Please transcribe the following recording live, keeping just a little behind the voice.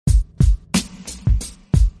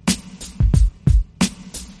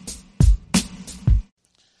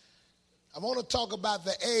want to talk about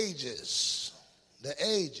the ages. The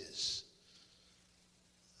ages.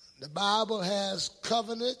 The Bible has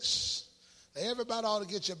covenants. Now, everybody ought to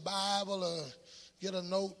get your Bible or get a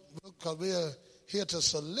notebook because we're here to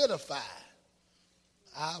solidify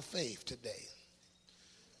our faith today.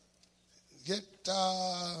 Get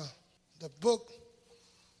the book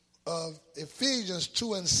of Ephesians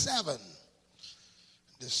 2 and 7.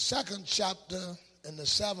 The second chapter and the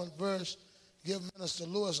 7th verse. Give Minister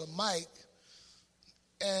Lewis a mic.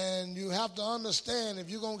 And you have to understand, if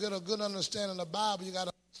you're going to get a good understanding of the Bible, you got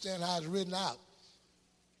to understand how it's written out.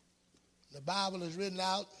 The Bible is written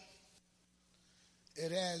out.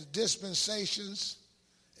 It has dispensations.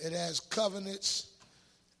 It has covenants.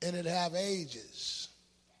 And it has ages.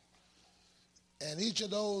 And each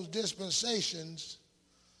of those dispensations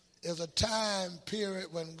is a time period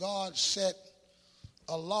when God set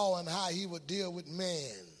a law on how he would deal with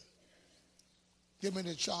man. Give me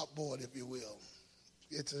the chalkboard, if you will.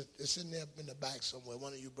 It's in there in the back somewhere.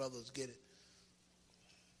 One of you brothers get it.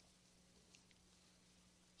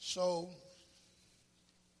 So,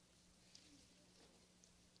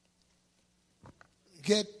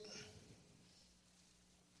 get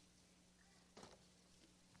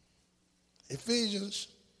Ephesians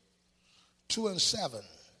 2 and 7.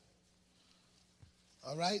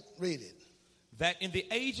 All right, read it. That in the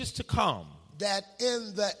ages to come. That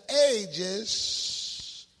in the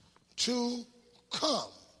ages to come.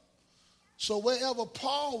 So wherever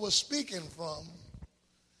Paul was speaking from,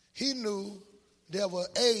 he knew there were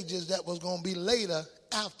ages that was going to be later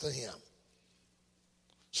after him.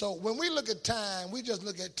 So when we look at time, we just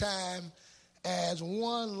look at time as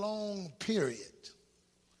one long period.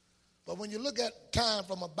 But when you look at time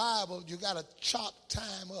from a Bible, you got to chop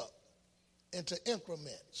time up into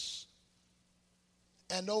increments.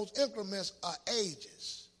 And those increments are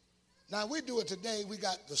ages. Now, we do it today. We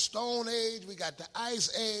got the Stone Age, we got the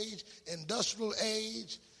Ice Age, Industrial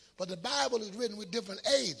Age. But the Bible is written with different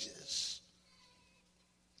ages.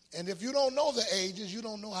 And if you don't know the ages, you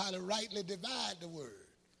don't know how to rightly divide the word.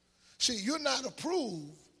 See, you're not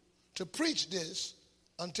approved to preach this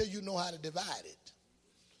until you know how to divide it.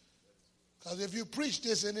 Because if you preach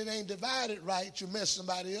this and it ain't divided right, you mess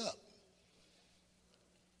somebody up.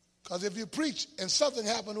 Because if you preach and something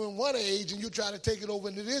happened in one age and you try to take it over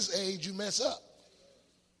into this age, you mess up.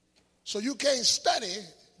 So you can't study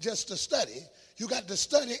just to study. You got to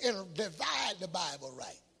study and divide the Bible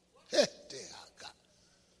right.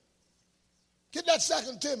 Get that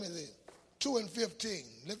 2 Timothy 2 and 15.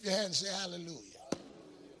 Lift your hand and say hallelujah.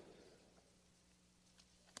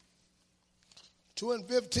 2 and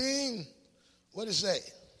 15, what does it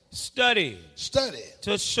say? Study. Study.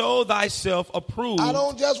 To show thyself approved. I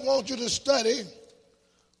don't just want you to study,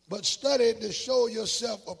 but study to show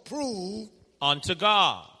yourself approved. Unto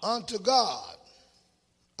God. Unto God.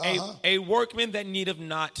 A workman that needeth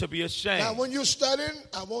not to be ashamed. Now, when you're studying,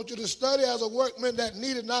 I want you to study as a workman that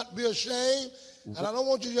needeth not be ashamed. And I don't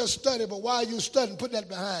want you to just study, but while you're studying, put that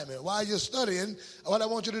behind me. While you're studying, what I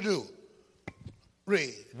want you to do,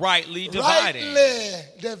 read. Rightly dividing. Rightly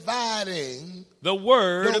dividing the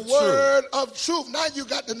word of truth. Now you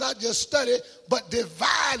got to not just study, but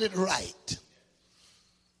divide it right.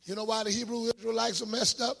 You know why the Hebrew Israelites are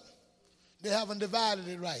messed up? They haven't divided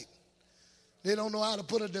it right. They don't know how to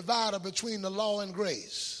put a divider between the law and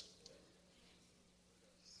grace.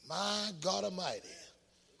 My God Almighty.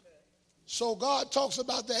 So God talks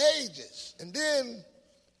about the ages. And then,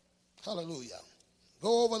 hallelujah,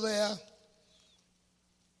 go over there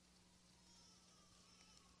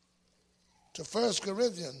to 1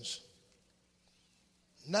 Corinthians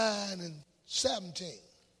 9 and 17.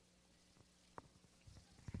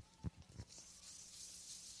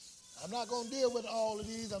 I'm not going to deal with all of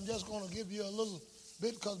these. I'm just going to give you a little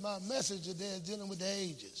bit because my message today is dealing with the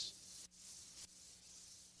ages.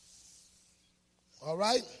 All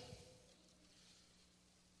right?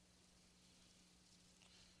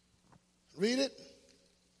 Read it.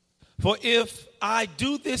 For if I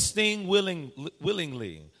do this thing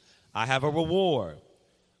willingly, I have a reward.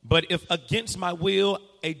 But if against my will,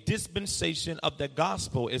 a dispensation of the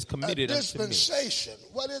gospel is committed unto me. A dispensation.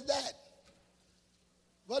 What is that?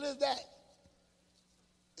 What is that?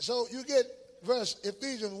 So you get verse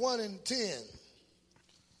Ephesians 1 and 10.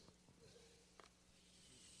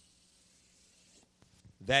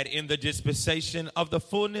 That in the dispensation of the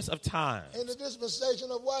fullness of time. In the dispensation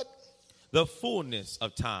of what? The fullness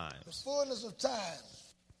of time. The fullness of time.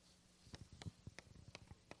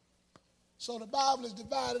 So the Bible is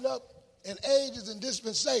divided up in ages and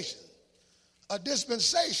dispensation. A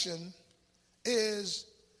dispensation is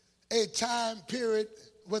a time period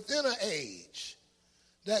within an age.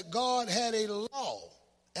 that God had a law,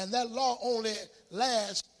 and that law only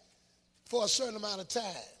lasts for a certain amount of time.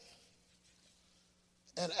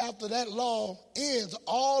 And after that law ends,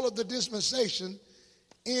 all of the dispensation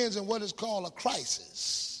ends in what is called a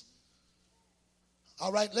crisis.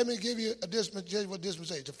 All right, let me give you a dispensation.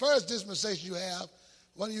 The first dispensation you have,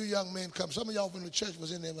 one of you young men come. Some of y'all from the church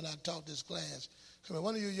was in there when I taught this class. Come here,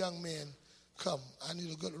 one of you young men come. I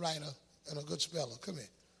need a good writer and a good speller. Come here.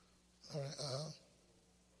 All right,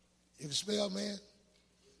 You can spell, man?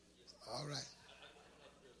 All right.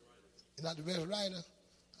 You're not the best writer?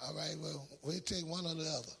 All right, well, we'll take one or the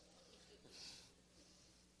other.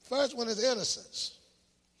 First one is innocence.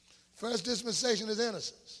 First dispensation is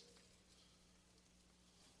innocence.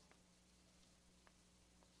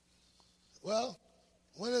 Well,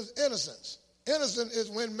 when is innocence? Innocence is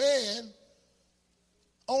when man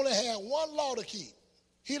only had one law to keep.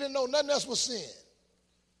 He didn't know nothing else was sin.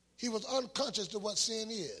 He was unconscious to what sin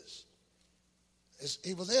is.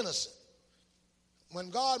 He was innocent. When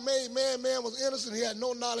God made man, man was innocent. He had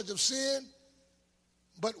no knowledge of sin.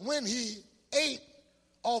 But when he ate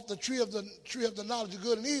off the tree of the knowledge of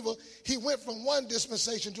good and evil, he went from one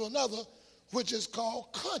dispensation to another, which is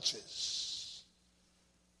called conscious.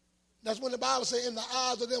 That's when the Bible says, in the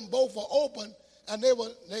eyes of them both were open, and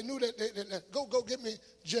they knew that go get me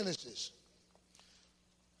Genesis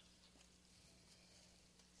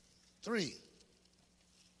 3.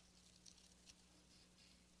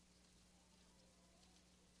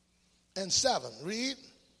 And 7. Read.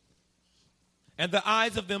 And the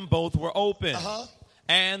eyes of them both were open.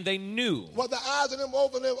 And they knew. Well, the eyes of them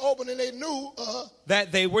open and they knew.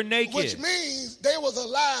 That they were naked. Which means they was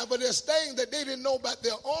alive, but there's things that they didn't know about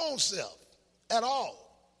their own self at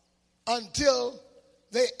all until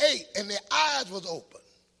they ate and their eyes was open.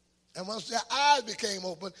 And once their eyes became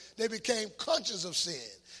open, they became conscious of sin.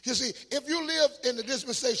 You see, if you lived in the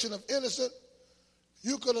dispensation of innocent,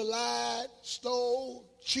 you could have lied, stole,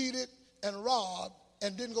 cheated, and robbed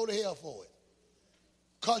and didn't go to hell for it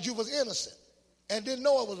because you was innocent and didn't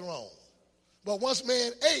know it was wrong. But once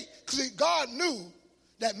man ate, see, God knew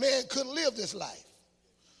that man couldn't live this life.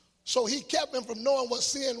 So he kept him from knowing what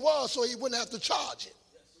sin was so he wouldn't have to charge it.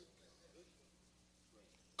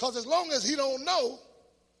 Because as long as he don't know,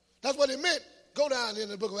 that's what it meant. Go down in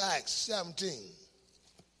the book of Acts 17.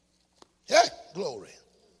 Yeah, glory.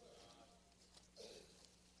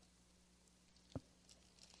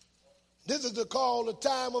 This is called the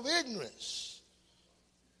time of ignorance.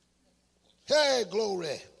 Hey,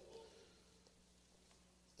 glory.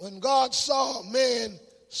 When God saw man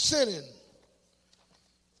sinning,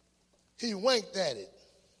 he winked at it.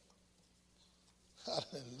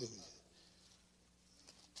 Hallelujah.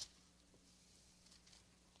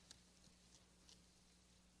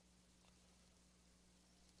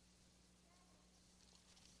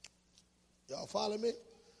 Y'all follow me?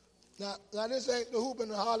 Now this ain't the hooping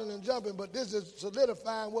and hollering and jumping, but this is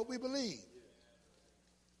solidifying what we believe.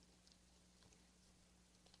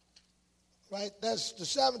 Right? That's the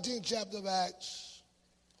 17th chapter of Acts.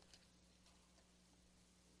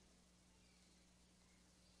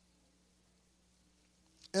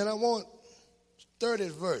 And I want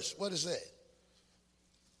 30th verse. What is that?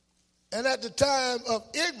 And at the time of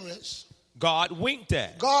ignorance, God winked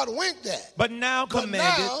at. But now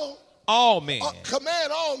commanded all men.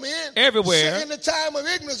 Command all men. Everywhere. In the time of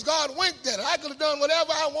ignorance, God winked at it. I could have done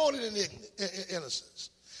whatever I wanted in innocence.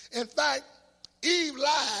 In fact, Eve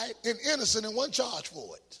lied in innocence and wasn't charged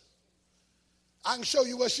for it. I can show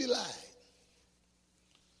you where she lied.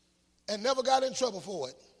 And never got in trouble for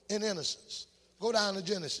it in innocence. Go down to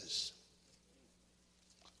Genesis.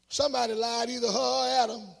 Somebody lied, either her or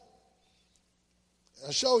Adam.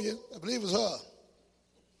 I'll show you. I believe it was her.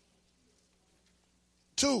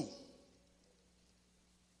 2.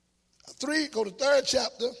 3, go to 3rd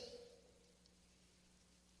chapter.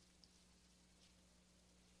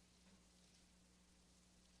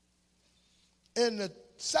 In the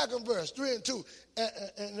 2nd verse, 3 and 2.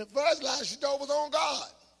 And the first lie she told was on God.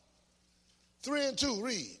 3 and 2,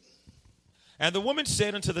 read. And the woman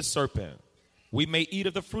said unto the serpent, we may eat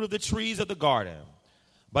of the fruit of the trees of the garden,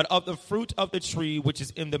 but of the fruit of the tree which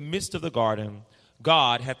is in the midst of the garden,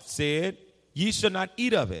 God hath said, ye shall not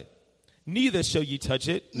eat of it, neither shall ye touch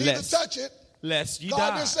it, lest ye die.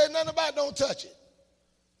 God didn't say nothing about don't touch it.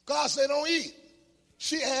 God said don't eat.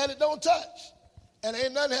 She had it, don't touch. And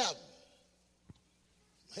ain't nothing happened.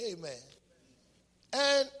 Amen.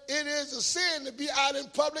 And it is a sin to be out in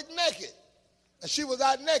public naked. And she was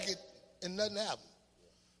out naked and nothing happened.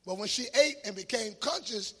 But when she ate and became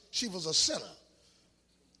conscious, she was a sinner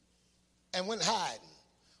and went hiding.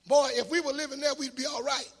 Boy, if we were living there, we'd be all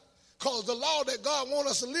right. Because the law that God wants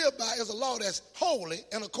us to live by is a law that's holy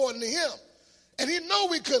and according to him. And he knew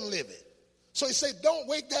we couldn't live it. So he said, don't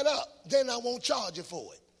wake that up. Then I won't charge you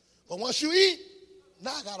for it. But once you eat,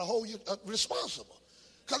 now I got to hold you responsible.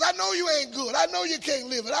 Because I know you ain't good. I know you can't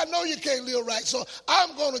live it. I know you can't live right. So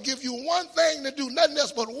I'm going to give you one thing to do, nothing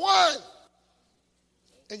else but one.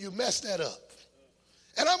 And you mess that up.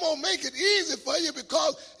 And I'm going to make it easy for you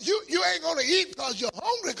because you ain't going to eat because you're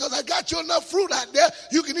hungry, because I got you enough fruit out there.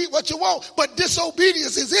 You can eat what you want. But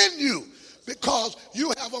disobedience is in you because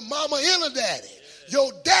you have a mama and a daddy.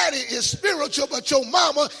 Your daddy is spiritual, but your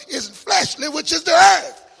mama is fleshly, which is the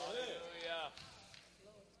earth.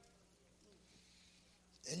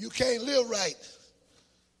 And you can't live right.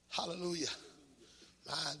 Hallelujah.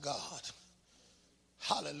 My God.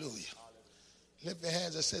 Hallelujah. Lift your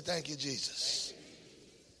hands and say, thank you, Jesus.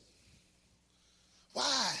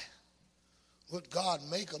 Why would God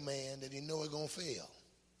make a man that he know is going to fail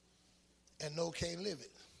and know can't live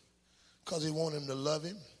it? Because he want him to love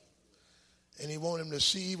him, and he want him to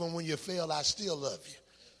see even when you fail, I still love you.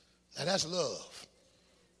 Now that's love.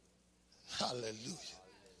 Hallelujah.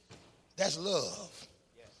 That's love.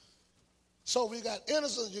 So we got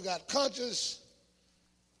innocence, you got conscience,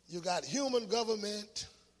 you got human government,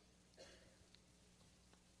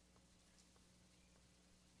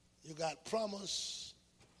 you got promise,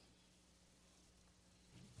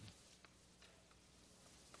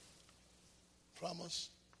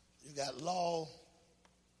 you got law,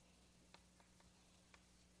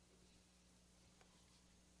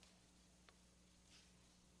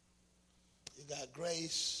 you got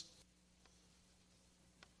grace,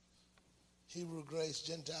 Hebrew grace,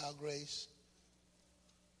 Gentile grace.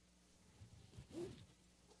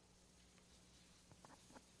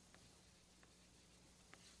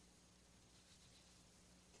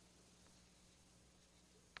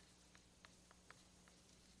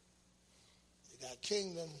 You got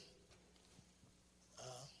kingdom.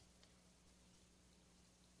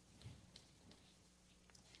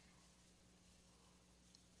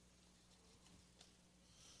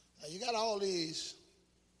 Now you got all these.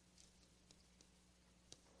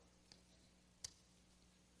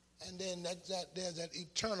 And then there's that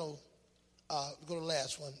eternal, go to the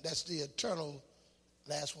last one. That's the eternal,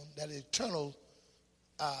 last one, that eternal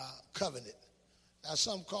covenant. Now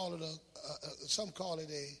some call it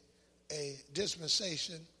a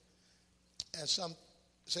dispensation, and some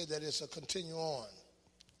say that it's a continue on.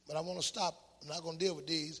 But I want to stop. I'm not going to deal with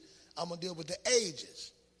these. I'm going to deal with the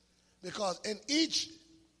ages. Because in each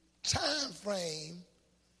time frame,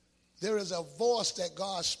 there is a voice that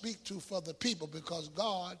God speaks to for the people, because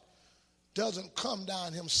God doesn't come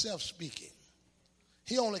down himself speaking.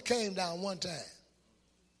 He only came down one time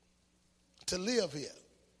to live here.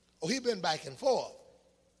 Oh, he been back and forth.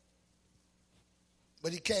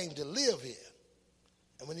 But he came to live here.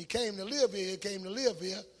 And when he came to live here, he came to live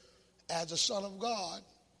here as a son of God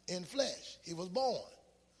in flesh. He was born.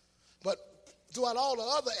 But throughout all the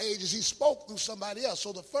other ages, he spoke through somebody else.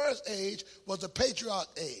 So the first age was the patriarch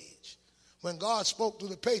age, when God spoke through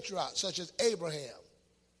the patriarchs, such as Abraham,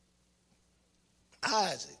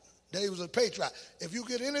 Isaac. They was a patriarch. If you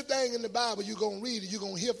get anything in the Bible, you're going to read it. You're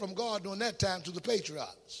going to hear from God during that time to the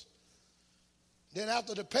patriarchs. Then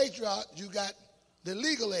after the patriarch, you got the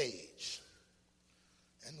legal age.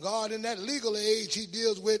 And God in that legal age, he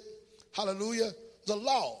deals with, hallelujah, the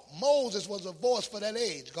law. Moses was a voice for that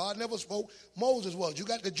age. God never spoke. Moses was. You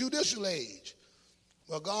got the judicial age,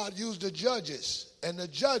 where God used the judges, and the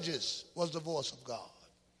judges was the voice of God.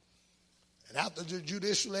 And after the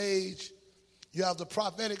judicial age, you have the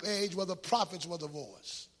prophetic age, where the prophets were the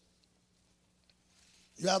voice.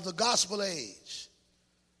 You have the gospel age.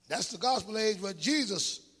 That's the gospel age where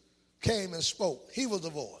Jesus came and spoke. He was the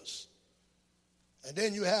voice. And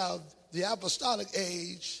then you have the apostolic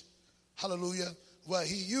age, hallelujah, where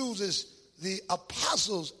he uses the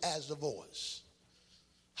apostles as the voice.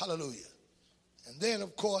 Hallelujah. And then,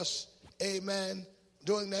 of course, amen,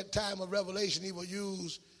 during that time of revelation, he will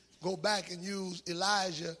go back and use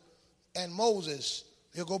Elijah and Moses.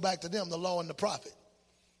 He'll go back to them, the law and the prophet.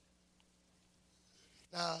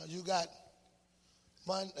 Now, you got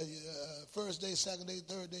first day, second day,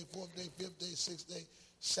 third day, fourth day, fifth day, sixth day,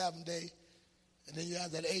 seventh day, and then you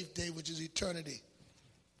have that eighth day, which is eternity.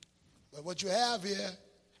 But what you have here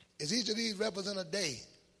is each of these represent a day,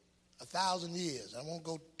 1,000 years. I won't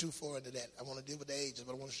go too far into that. I want to deal with the ages,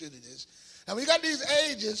 but I want to show you this. Now, when you got these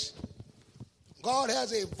ages, God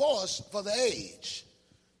has a voice for the age.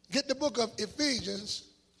 Get the book of Ephesians,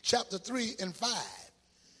 chapter 3 and 5.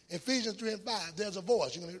 Ephesians 3 and 5, there's a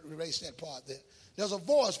voice. You're going to erase that part there. There's a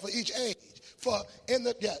voice for each age. For in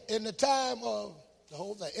the time of The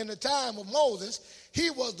whole thing. In the time of Moses, he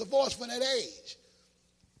was the voice for that age.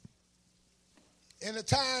 In the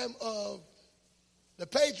time of the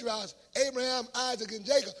patriarchs, Abraham, Isaac, and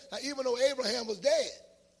Jacob. Now, even though Abraham was dead,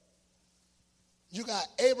 you got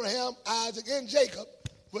Abraham, Isaac, and Jacob,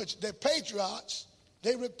 which the patriarchs,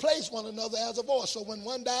 they replaced one another as a voice. So when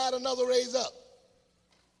one died, another raised up.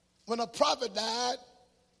 When a prophet died,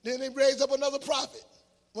 then they raised up another prophet.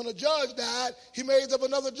 When a judge died, he raised up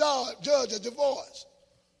another judge as the voice.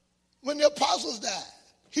 When the apostles died,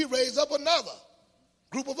 he raised up another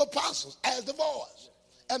group of apostles as the voice.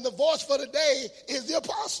 And the voice for the day is the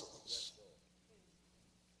apostles.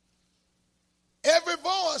 Every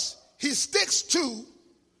voice he sticks to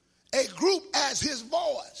a group as his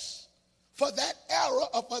voice for that era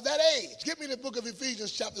or for that age. Give me the book of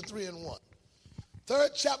Ephesians chapter 3 and 1.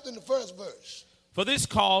 Third chapter and the first verse. For this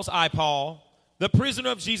cause I, Paul, the prisoner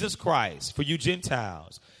of Jesus Christ, for you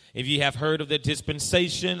Gentiles, if ye have heard of the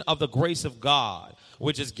dispensation of the grace of God,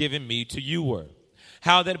 which is given me to you,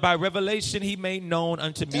 how that by revelation he made known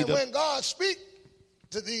unto me. And when God speaks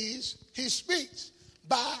to these, he speaks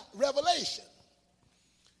by revelation.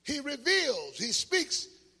 He reveals, he speaks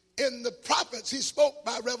in the prophets, he spoke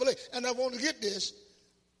by revelation. And I want to get this.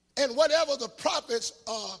 And whatever the prophets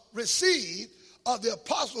receive, or the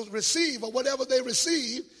apostles receive, or whatever they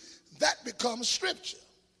receive, that becomes scripture.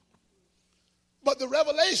 But the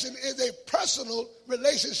revelation is a personal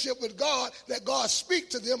relationship with God that God speaks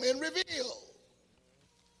to them and reveals.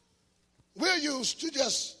 We're used to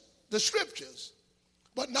just the scriptures,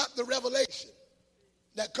 but not the revelation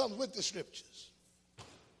that comes with the scriptures.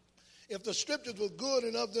 If the scriptures were good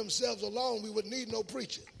and of themselves alone, we would need no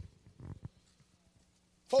preaching.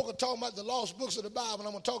 Folk are talking about the lost books of the Bible, and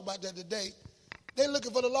I'm going to talk about that today. They're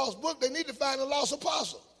looking for the lost book. They need to find a lost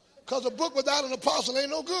apostle, because a book without an apostle ain't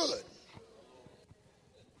no good.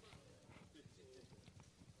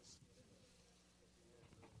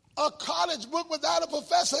 A college book without a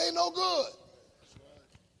professor ain't no good.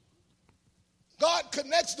 God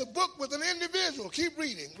connects the book with an individual. Keep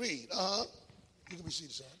reading. Read. You can be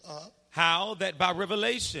seated, son. How that by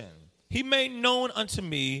revelation he made known unto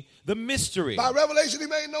me the mystery. By revelation he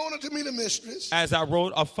made known unto me the mysteries. As I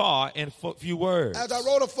wrote afar in few words. As I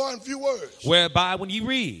wrote afar in few words. Whereby when you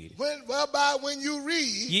read. Whereby when you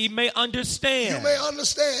read. Ye may understand. You may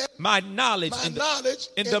understand. My knowledge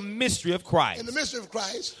in the mystery of Christ. In the mystery of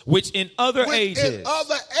Christ. Which in other ages. In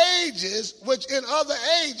other ages. Which in other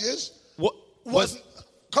ages.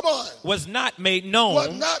 Was not made known.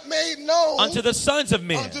 Was not made known unto the sons of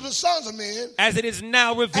men. Unto the sons of men. As it is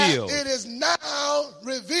now revealed. As it is now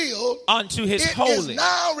revealed. Unto his holy. It is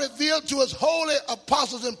now revealed to his holy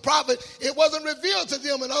apostles and prophets. It wasn't revealed to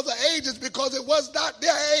them in other ages because it was not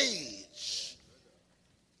their age.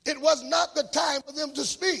 It was not the time for them to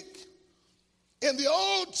speak. In the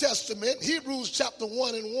Old Testament, Hebrews chapter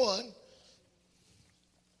 1 and 1.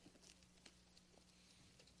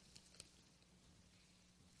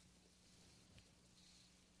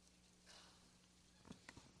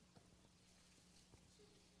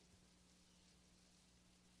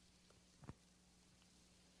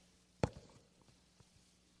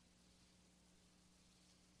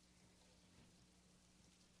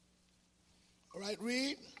 All right,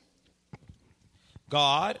 read.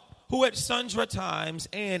 God, who at sundry times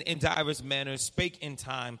and in divers manners spake in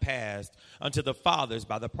time past unto the fathers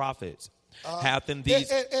by the prophets, hath in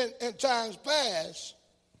these... In times past,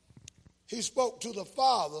 he spoke to the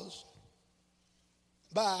fathers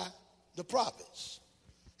by the prophets.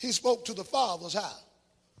 He spoke to the fathers how?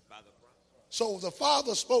 By the prophet. So the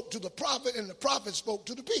father spoke to the prophet and the prophet spoke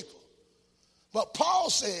to the people. But Paul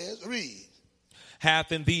says, read.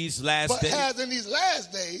 Hath in these last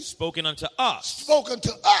days spoken unto us. Spoken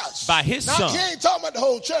to us. By his now, son. He ain't talking about the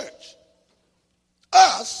whole church.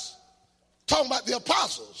 Us, talking about the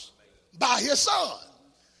apostles, by his son.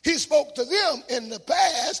 He spoke to them in the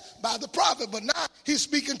past by the prophet, but now he's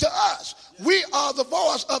speaking to us. We are the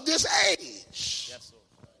voice of this age.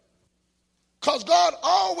 Because God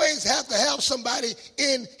always has to have somebody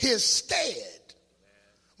in his stead.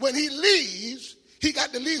 When he leaves, he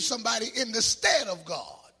got to leave somebody in the stead of God.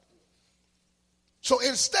 So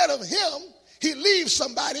instead of him, he leaves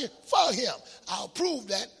somebody for him. I'll prove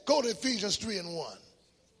that. Go to Ephesians 3 and 1.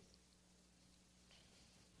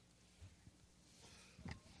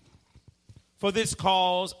 For this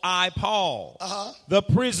cause I, Paul, the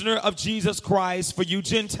prisoner of Jesus Christ for you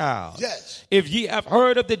Gentiles. Yes. If ye have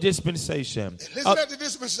heard of the dispensation. Listen to the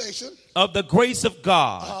dispensation. Of the grace of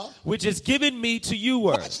God, which is given me to you.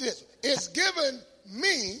 Watch this. It's given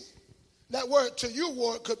me, that word to you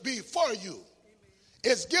word could be for you.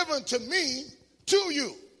 It's given to me to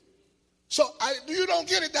you. So you don't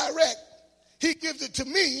get it direct. He gives it to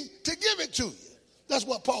me to give it to you. That's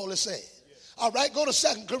what Paul is saying. All right, go to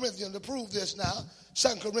 2 Corinthians to prove this now.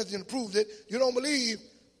 2 Corinthians proved it. You don't believe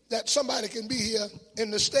that somebody can be here in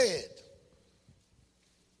the stead.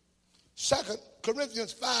 2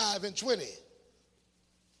 Corinthians 5:20.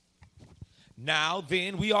 Now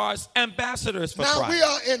then, we are ambassadors for Christ. Now we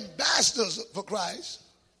are ambassadors for Christ.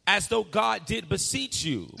 As though God did beseech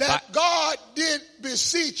you. That God did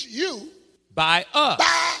beseech you. By us.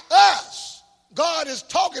 By us. God is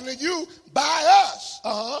talking to you by us.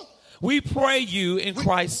 Uh-huh. We pray you in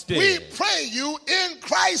Christ's stead. We pray you in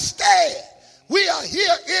Christ's stead. We are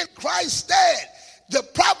here in Christ's stead. The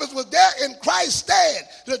prophets were there in Christ's stead.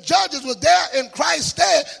 The judges were there in Christ's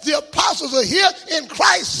stead. The apostles are here in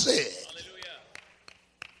Christ's stead. Hallelujah.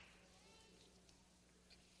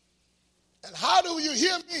 And how do you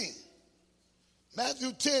hear me?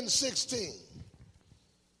 Matthew 10:16.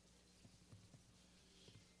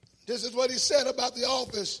 This is what he said about the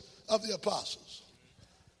office of the apostles.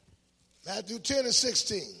 Matthew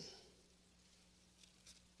 10:16.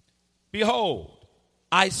 Behold,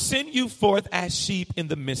 I send you forth as sheep in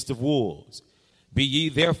the midst of wolves. Be ye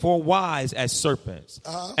therefore wise as serpents,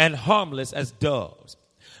 and harmless as doves.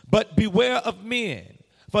 But beware of men,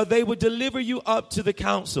 for they will deliver you up to the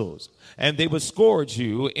councils, and they will scourge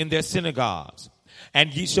you in their synagogues.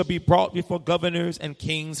 And ye shall be brought before governors and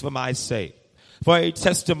kings for my sake, for a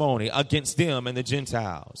testimony against them and the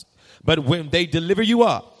Gentiles. But when they deliver you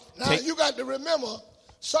up... Now you got to remember,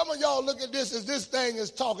 some of y'all look at this as this thing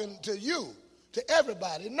is talking to you, to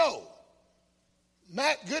everybody. No.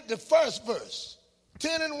 Matt, get the first verse.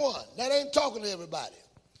 10:1. That ain't talking to everybody.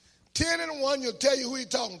 10:1, you'll tell you who he's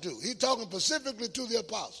talking to. He's talking specifically to the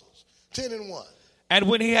apostles. 10:1. And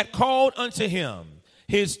when he had called unto him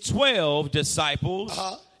his 12 disciples,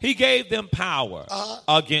 he gave them power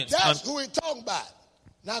against... That's who he's talking about.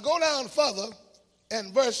 Now go down further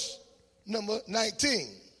and verse number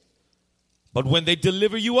 19. But when they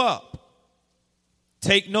deliver you up,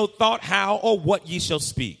 take no thought how or what ye shall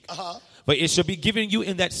speak. For it shall be given you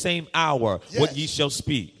in that same hour what ye shall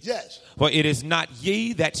speak. Yes. For it is not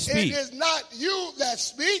ye that speak. It is not you that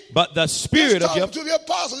speak. But the Spirit of your... to the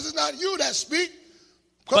apostles. It's not you that speak.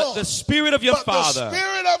 The Spirit of your Father. The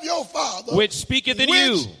Spirit of your Father. Which speaketh in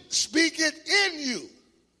you. Which speaketh in you.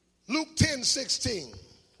 Luke 10:16.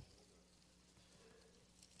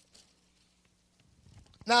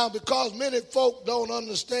 Now, because many folk don't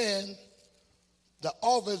understand the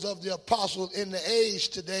office of the apostles in the age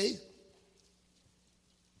today,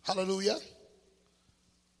 hallelujah,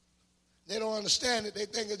 they don't understand it. They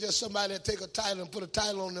think it's just somebody that take a title and put a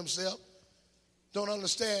title on themselves. Don't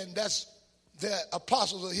understand that's the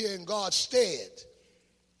apostles are here in God's stead.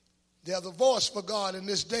 They are the voice for God in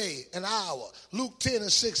this day and hour. Luke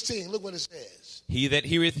 10:16, look what it says. He that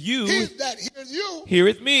heareth you, he that heareth you,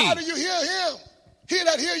 heareth me. How do you hear him? He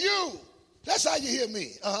that hear you. That's how you hear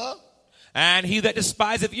me. And he that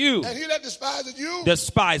despiseth you. And he that despiseth you.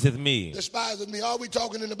 Despiseth me. Despiseth me. Are we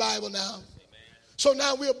talking in the Bible now? Amen. So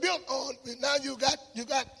now we are built on, now you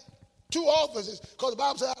got two offices, because the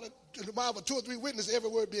Bible says out of the Bible 2 or 3 witnesses, every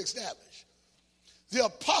word be established. The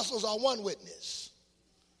apostles are one witness.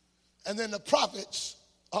 And then the prophets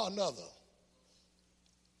are another.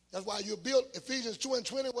 That's why you're built, Ephesians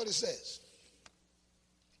 2:20, what it says.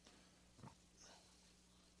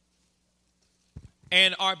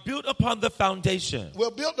 And are built upon the foundation.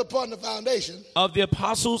 We're built upon the foundation. Of the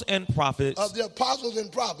apostles and prophets. Of the apostles and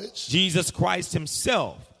prophets. Jesus Christ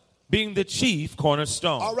himself being the chief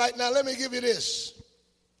cornerstone. All right, now let me give you this.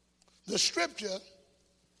 The scripture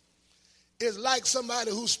is like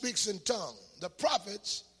somebody who speaks in tongues. The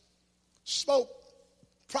prophets spoke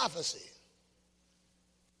prophecy.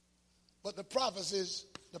 But the prophets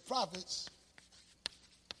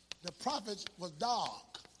was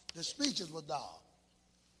dark. The speeches were dark.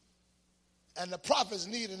 And the prophets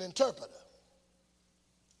need an interpreter.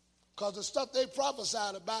 Because the stuff they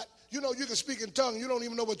prophesied about, you can speak in tongues, you don't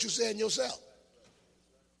even know what you're saying yourself.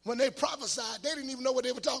 When they prophesied, they didn't even know what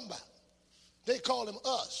they were talking about. They called him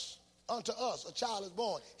us. Unto us a child is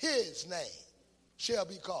born. His name shall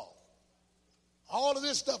be called. All of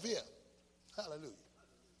this stuff here. Hallelujah.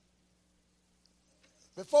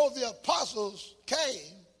 Before the apostles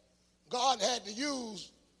came, God had to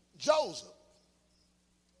use Joseph,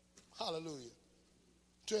 hallelujah,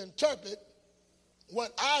 to interpret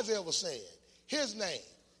what Isaiah was saying, his name.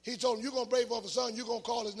 He told him, you're going to bring forth a son, you're going to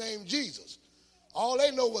call his name Jesus. All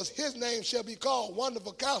they know was his name shall be called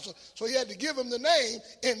Wonderful Counselor. So he had to give him the name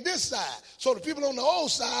in this side. So the people on the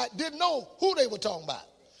old side didn't know who they were talking about.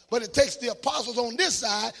 But it takes the apostles on this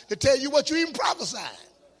side to tell you what you even prophesying.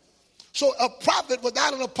 So a prophet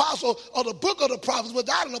without an apostle, or the book of the prophets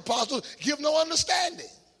without an apostle, give no understanding.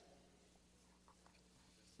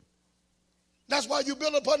 That's why you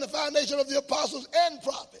build upon the foundation of the apostles and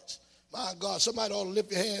prophets. My God, somebody ought to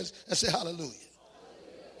lift your hands and say hallelujah.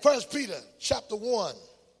 1 Peter chapter 1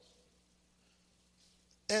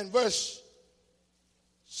 and verse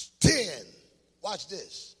 10. Watch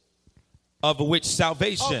this. Of which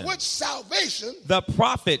salvation. Of which salvation. The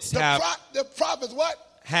prophets have. The prophets what?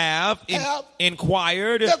 Have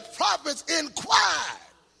inquired. The prophets inquired.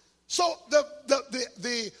 So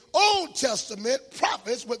the Old Testament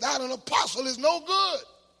prophets without an apostle is no good.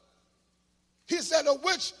 He said, of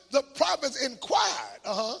which the prophets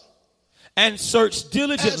inquired. And searched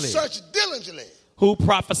diligently. Who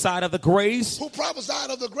prophesied of the grace. Who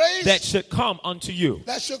prophesied of the grace. That should come unto you.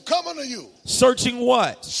 That should come unto you. Searching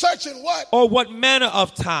what? Searching what? Or what manner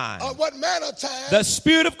of time. Or what manner of time. The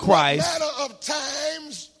Spirit of Christ. What manner of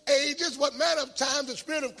times, ages, what manner of time the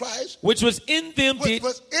Spirit of Christ. Which was in them.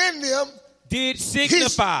 Did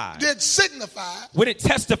signify. When it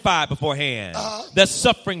testified beforehand. The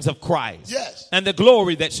sufferings of Christ. Yes. And the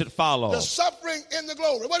glory that should follow. The suffering and the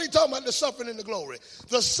glory. What are you talking about, the suffering and the glory?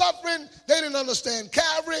 The suffering, they didn't understand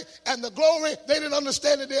Calvary, and the glory, they didn't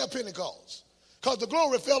understand the day of Pentecost. Because the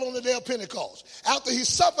glory fell on the day of Pentecost. After he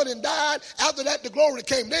suffered and died, after that the glory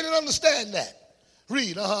came. They didn't understand that.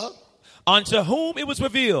 Read, Unto whom it was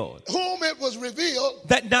revealed. Whom it was revealed.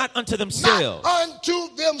 That not unto themselves. Not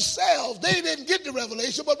unto themselves. They didn't get the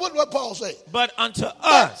revelation, but what did Paul say? But unto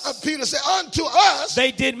us. Peter said, unto us.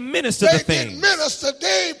 They did minister the things. They did minister.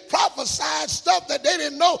 They prophesied stuff that they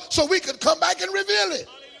didn't know so we could come back and reveal it.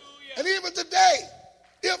 Hallelujah. And even today,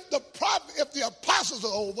 if the apostles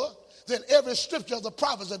are over, then every scripture of the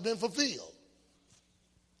prophets has been fulfilled.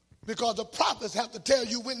 Because the prophets have to tell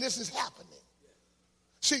you when this is happening.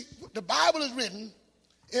 See, the Bible is written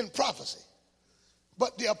in prophecy,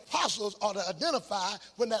 but the apostles are to identify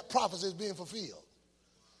when that prophecy is being fulfilled.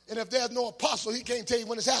 And if there's no apostle, he can't tell you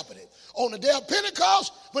when it's happening. On the day of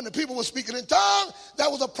Pentecost, when the people were speaking in tongues,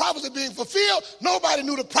 that was a prophecy being fulfilled. Nobody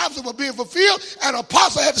knew the prophecy was being fulfilled, and an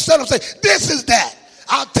apostle had to stand up and say, this is that.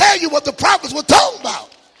 I'll tell you what the prophets were talking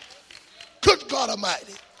about. Good God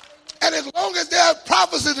Almighty. And as long as there are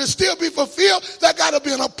prophecies that still be fulfilled, there got to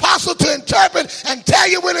be an apostle to interpret and tell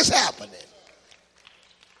you when it's happening.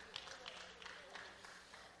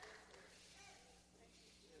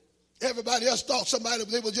 Everybody else thought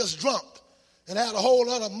they were just drunk and had a whole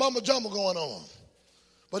lot of mumbo jumbo going on.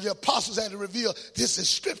 But the apostles had to reveal this is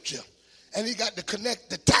scripture. And he got to connect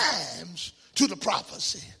the times to the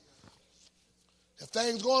prophecy. There are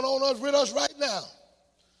things going on with us right now.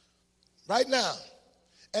 Right now.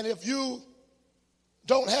 And if you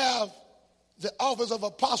don't have the office of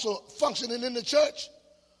apostle functioning in the church,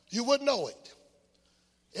 you wouldn't know it.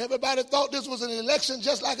 Everybody thought this was an election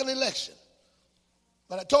just like an election.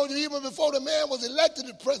 But I told you even before the man was elected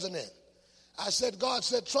the president, I said God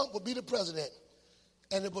said Trump would be the president.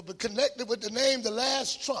 And it would be connected with the name the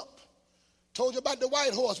last Trump. Told you about the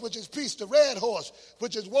white horse, which is peace, the red horse,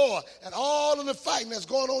 which is war, and all of the fighting that's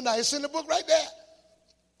going on now. It's in the book right there.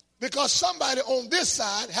 Because somebody on this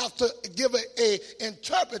side have to give a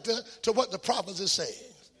interpreter to what the prophets is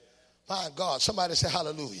saying. My God, somebody say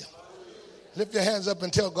hallelujah. Lift your hands up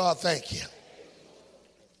and tell God thank you.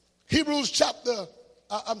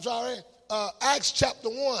 Acts chapter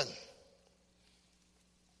 1.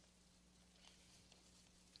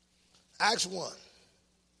 Acts 1.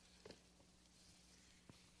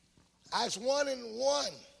 Acts 1 and 1.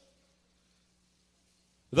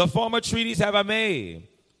 The former treaties have I made.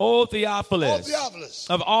 O Theophilus,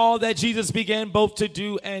 of all that Jesus began both to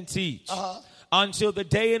do and teach, until the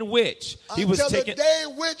day in which he was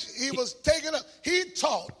taken up. He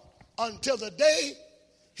taught until the day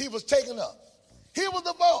he was taken up. He was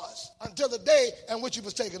the boss until the day in which he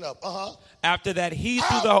was taken up. After that, he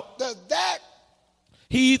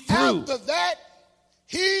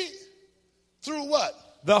through what?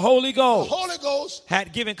 The Holy Ghost, the Holy Ghost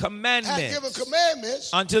had given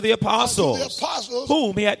commandments unto the apostles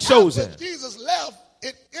whom he had chosen. After Jesus left,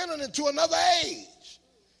 it entered into another age.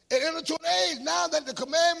 It entered into an age now that the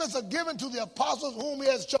commandments are given to the apostles whom he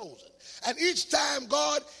has chosen. And each time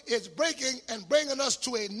God is breaking and bringing us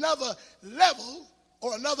to another level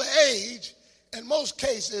or another age. In most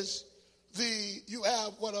cases, you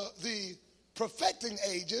have the perfecting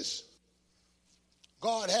ages.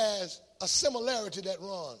 God has a similarity that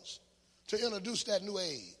runs to introduce that new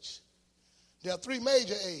age. There are three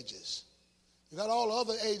major ages. You got all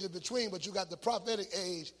the other ages between, but you got the prophetic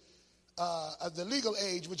age, the legal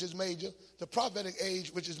age, which is major, the prophetic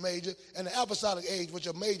age, which is major, and the apostolic age, which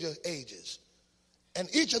are major ages. And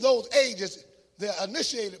each of those ages, they're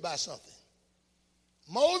initiated by something.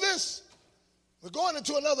 Moses, we're going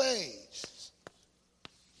into another age.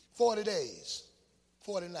 40 days,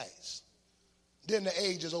 40 nights. Then the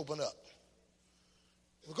ages open up.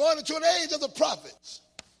 We're going into an age of the prophets.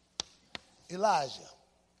 Elijah,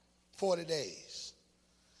 40 days.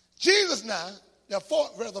 Jesus now, there are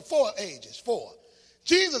four ages, four.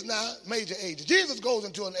 Jesus now, major ages. Jesus goes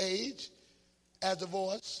into an age as the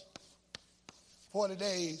voice, 40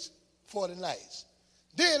 days, 40 nights.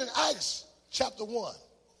 Then in Acts chapter 1,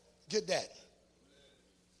 get that.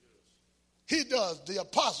 He does the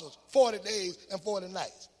apostles 40 days and 40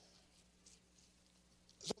 nights.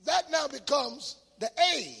 So that now becomes the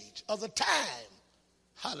age of the time.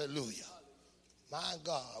 Hallelujah. My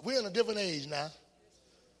God. We're in a different age now.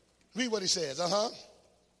 Read what he says.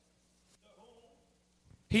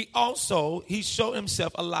 He showed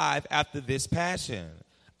himself alive after this passion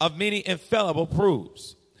of many infallible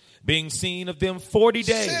proofs, being seen of them 40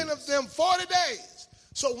 days. Seen of them 40 days.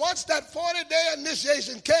 So once that 40-day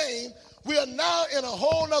initiation came, we are now in a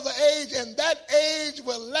whole other age, and that age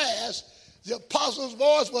will last. The apostles'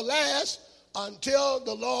 voice will last until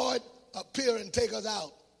the Lord appear and take us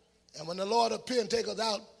out. And when the Lord appear and take us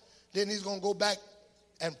out, then he's going to go back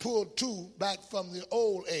and pull two back from the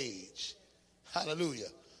old age. Hallelujah.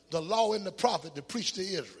 The law and the prophet to preach to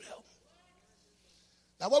Israel.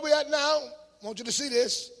 Now where we at now, I want you to see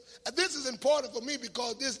this. And this is important for me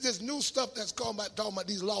because this new stuff that's talking about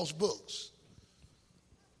these lost books.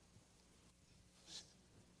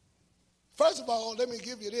 First of all, let me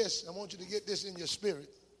give you this. I want you to get this in your spirit.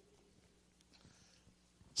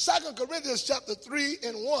 2 Corinthians chapter 3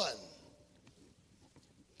 and 1.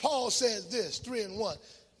 Paul says this, 3 and 1.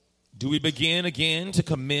 Do we begin again to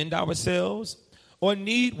commend ourselves, or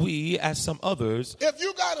need we, as some others? If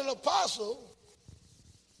you got an apostle,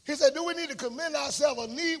 he said, do we need to commend ourselves, or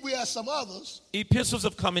need we, as some others? Epistles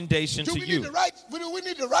of commendation to you. Do we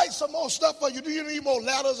need to write some more stuff for you? Do you need more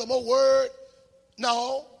letters or more word?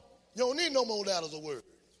 No. You don't need no more letters or word.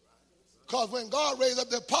 Because when God raised up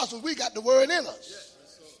the apostles, we got the word in us.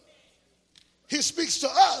 He speaks to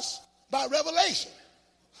us by revelation.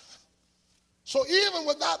 So even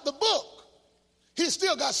without the book, he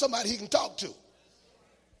still got somebody he can talk to.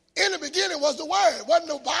 In the beginning was the word. Wasn't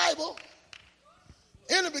no Bible.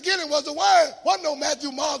 In the beginning was the word. Wasn't no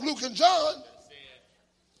Matthew, Mark, Luke, and John.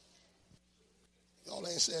 Y'all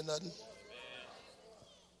ain't saying nothing.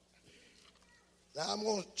 Now, I'm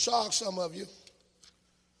going to shock some of you.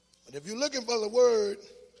 But if you're looking for the word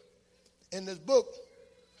in this book,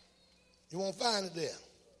 you won't find it there.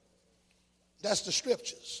 That's the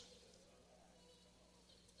scriptures.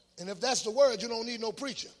 And if that's the word, you don't need no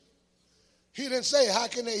preacher. He didn't say, how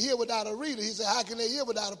can they hear without a reader? He said, how can they hear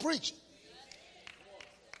without a preacher?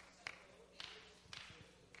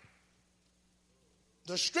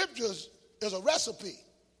 The scriptures is a recipe.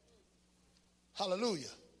 Hallelujah.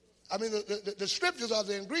 I mean, the scriptures are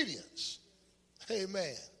the ingredients.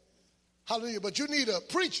 Amen. Hallelujah. But you need a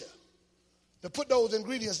preacher to put those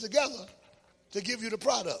ingredients together to give you the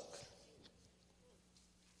product.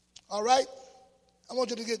 All right? I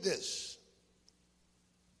want you to get this.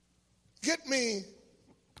 Get me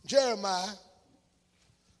Jeremiah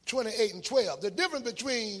 28 and 12. The difference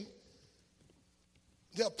between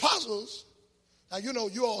the apostles, now you know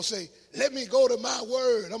you all say, let me go to my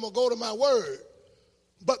word. I'm going to go to my word.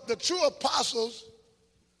 But the true apostles,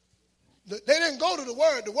 they didn't go to the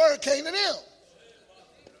word came to them.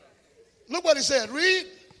 Look what he said, read.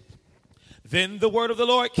 Then the word of the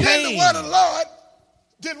Lord came. Then the word of the Lord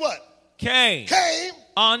did what? Came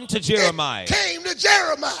unto Jeremiah. It came to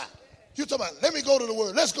Jeremiah. You're talking about, let me go to the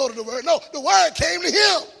word. Let's go to the word. No, the word came to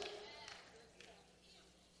him.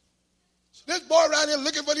 So this boy around here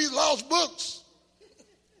looking for these lost books.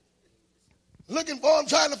 Looking for them,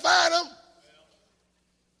 trying to find them.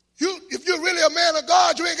 If you're really a man of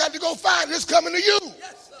God, you ain't got to go find it. It's coming to you.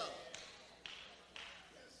 Yes, sir.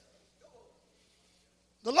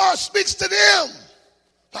 The Lord speaks to them.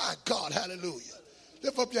 My God, hallelujah.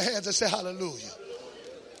 Lift up your hands and say hallelujah.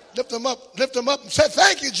 Lift them up and say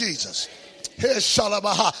thank you, Jesus. Here's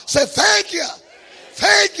Shalabaha. Say thank you.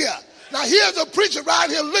 Thank you. Now here's a preacher right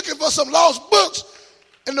here looking for some lost books,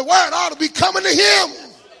 and the word ought to be coming to him.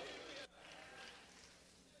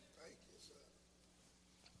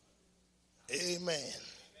 Amen.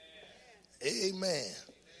 Amen.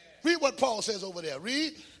 Read what Paul says over there.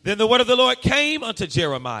 Read. Then the word of the Lord came unto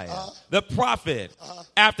Jeremiah, the prophet,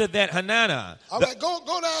 after that Hananiah. All right, go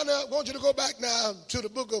down there. I want you to go back now to the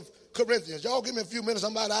book of Corinthians. Y'all give me a few minutes.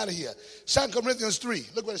 I'm about out of here. 2 Corinthians 3.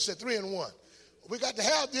 Look what it said, 3 and 1. We got to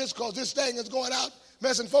have this because this thing is going out,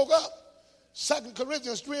 messing folk up. 2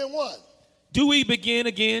 Corinthians 3:1. Do we begin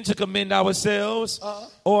again to commend ourselves,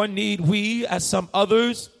 or need we, as some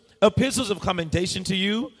others, epistles of commendation to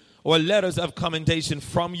you, or letters of commendation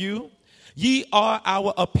from you? Ye are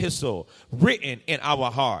our epistle, written in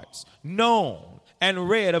our hearts, known and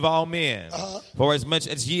read of all men. For as much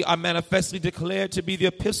as ye are manifestly declared to be the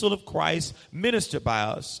epistle of Christ, ministered by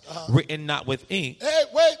us, written not with ink. Hey,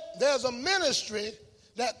 wait, there's a ministry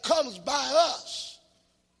that comes by us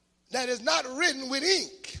that is not written with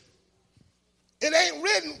ink. It ain't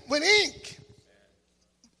written with ink.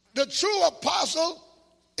 The true apostle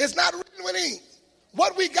is not written with ink.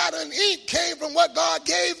 What we got in ink came from what God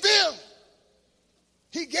gave them.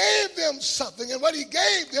 He gave them something, and what he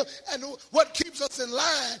gave them, and what keeps us in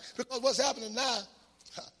line, because what's happening now,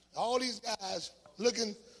 all these guys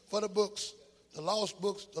looking for the books, the lost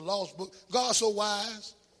books, the lost book. God's so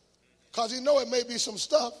wise, because he know it may be some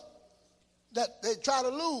stuff that they try to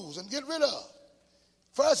lose and get rid of.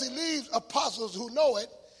 First, he leaves apostles who know it,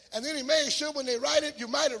 and then he made sure when they write it, you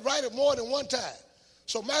might write it more than one time.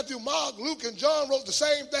 So Matthew, Mark, Luke, and John wrote the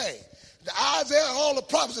same thing. The Isaiah and all the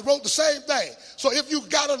prophets wrote the same thing. So if you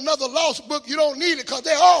got another lost book, you don't need it, because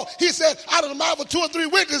they're all, he said, out of the mouth of 2 or 3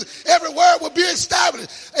 witnesses, every word will be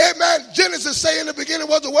established. Amen. Genesis say in the beginning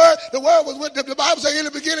was the word was with the Bible say in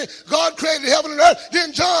the beginning God created heaven and earth.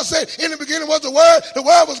 Then John said in the beginning was the word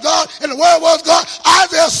was God, and the word was God.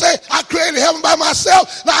 Isaiah say I created heaven by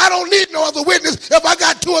myself. Now I don't need no other witness. If I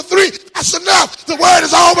got 2 or 3, that's enough. The word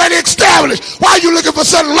is already established. Why are you looking for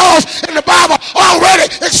something lost in the Bible already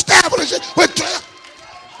established? With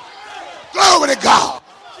glory to God.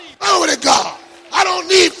 Glory to God. I don't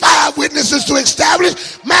need 5 witnesses to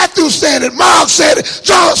establish. Matthew said it. Mark said it.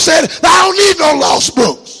 John said it. I don't need no lost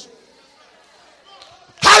books.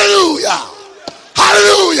 Hallelujah.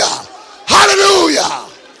 Hallelujah. Hallelujah.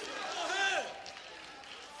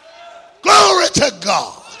 Glory to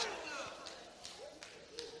God.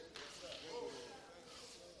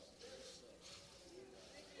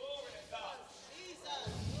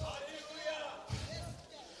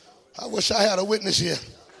 I wish I had a witness here.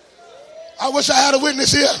 I wish I had a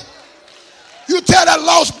witness here. You tell that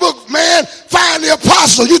lost book, man, find the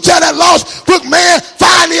apostle. You tell that lost book, man,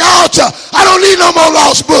 find the altar. I don't need no more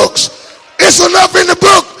lost books. It's enough in the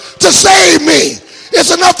book to save me. It's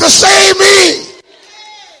enough to save me.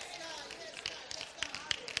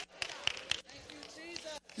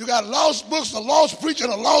 You got lost books, a lost preacher,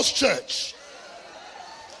 and a lost church.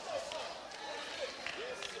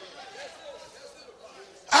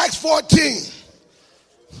 Acts 14.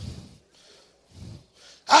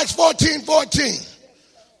 Acts 14:14.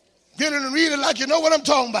 Get it and read it like you know what I'm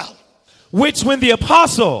talking about. Which when the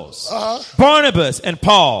apostles, Barnabas and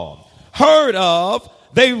Paul, heard of,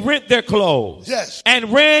 they rent their clothes, yes,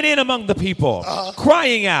 and ran in among the people,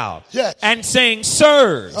 crying out, yes, and saying,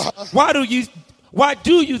 Sirs, why do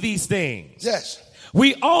you these things? Yes.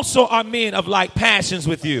 We also are men of like passions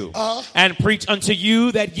with you, and preach unto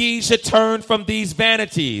you that ye should turn from these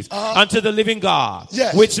vanities unto the living God,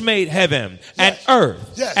 yes, which made heaven and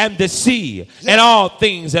earth and the sea and all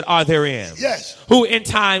things that are therein, who in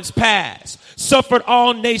times past suffered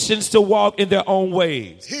all nations to walk in their own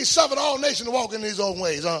ways. He suffered all nations to walk in his own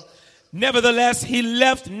ways. Nevertheless, he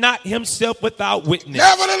left not himself without witness.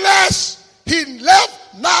 Nevertheless, he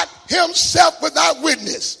left not himself without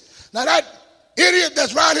witness. Now that idiot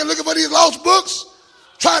that's around here looking for these lost books,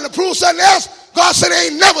 trying to prove something else, God said, I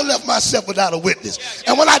ain't never left myself without a witness.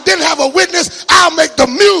 And when I didn't have a witness, I'll make the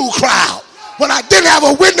mule cry out. When I didn't have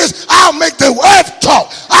a witness, I'll make the earth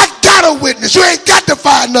talk. I got a witness. You ain't got to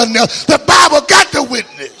find nothing else. The Bible got the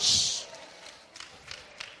witness.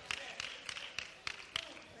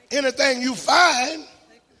 Anything you find,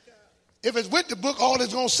 if it's with the book, all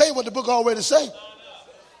it's going to say what the book already say.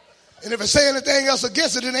 And if it say anything else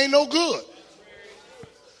against it, it ain't no good.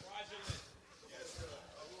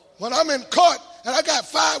 When I'm in court and I got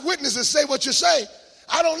 5 witnesses say what you say,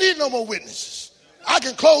 I don't need no more witnesses. I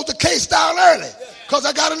can close the case down early because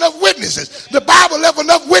I got enough witnesses. The Bible left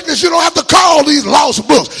enough witnesses. You don't have to call these lost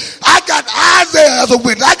books. I got Isaiah as a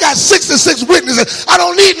witness. I got 66 witnesses. I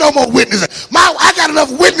don't need no more witnesses. I got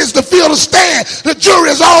enough witnesses to fill the stand. The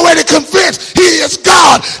jury is already convinced he is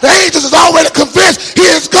God. The angels is already convinced he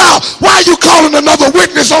is God. Why are you calling another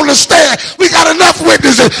witness on the stand? We got enough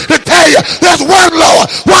witnesses to tell you there's one Lord,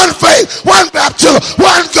 one faith, one baptism,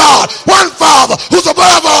 one God, one Father who's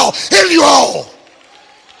above all, in you all.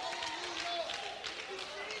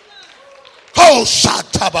 Oh,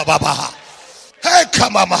 Shatababa. Hey,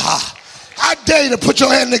 Kamamaha. I dare you to put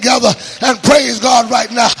your hand together and praise God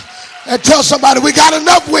right now and tell somebody we got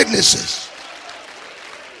enough witnesses.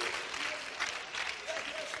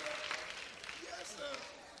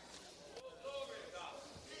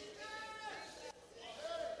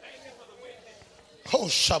 Oh,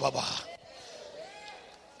 Shababa.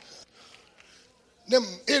 Them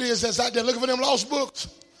idiots that's out there looking for them lost books,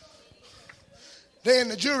 they're in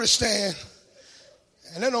the jury stand,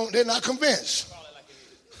 and they're not convinced.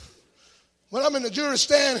 When I'm in the jury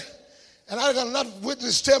stand, and I got enough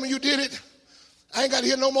witnesses tell me you did it, I ain't got to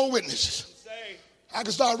hear no more witnesses. I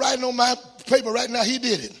can start writing on my paper right now, he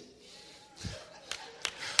did it.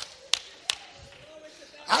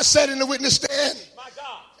 I sat in the witness stand,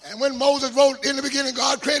 and when Moses wrote in the beginning,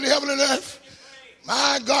 God created heaven and earth,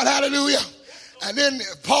 my God, hallelujah. And then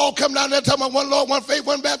Paul come down there talking about one Lord, one faith,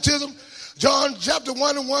 one baptism. John chapter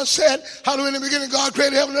 1:1 said, hallelujah, in the beginning God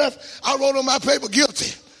created heaven and earth. I wrote on my paper,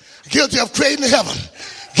 guilty. Guilty of creating the heaven.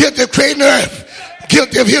 Guilty of creating the earth.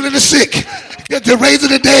 Guilty of healing the sick. Guilty of raising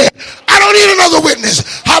the dead. I don't need another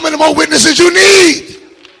witness. How many more witnesses you need?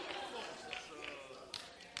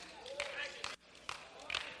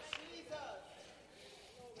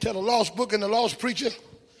 Tell the lost book and the lost preacher.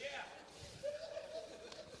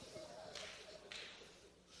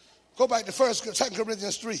 Go back to 2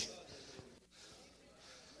 Corinthians 3.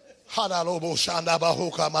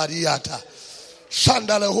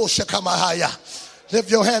 Lift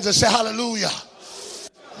your hands and say hallelujah.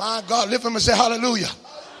 My God, lift them and say hallelujah.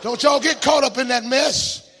 Don't y'all get caught up in that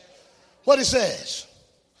mess. What it says.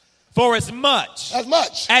 For as much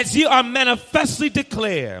as ye are manifestly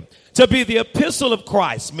declared to be the epistle of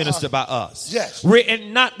Christ ministered by us, yes,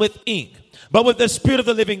 written not with ink, but with the Spirit of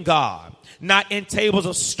the living God, not in tables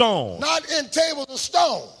of stone, not in tables of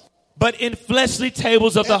stone, but in fleshly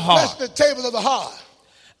tables of the heart. Fleshly tables of the heart.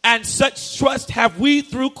 And such trust have we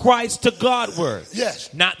through Christ to Godward.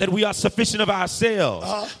 Yes. Not that we are sufficient of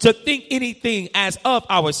ourselves to think anything as of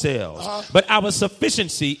ourselves, but our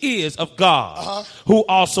sufficiency is of God, who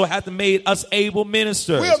also hath made us able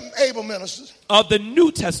ministers. We're able ministers of the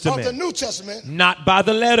New Testament. Of the New Testament. Not by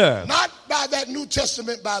the letter. Not by that New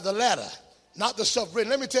Testament, by the letter. Not the stuff written.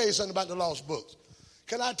 Let me tell you something about the lost books.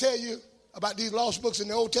 Can I tell you about these lost books in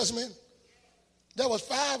the Old Testament? There was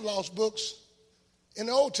 5 lost books in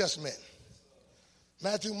the Old Testament.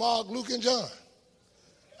 Matthew, Mark, Luke, and John.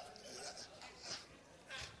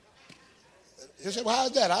 You say, well,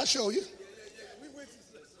 how's that? I'll show you.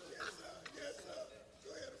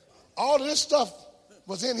 All of this stuff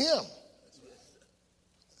was in him.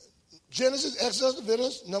 Genesis, Exodus,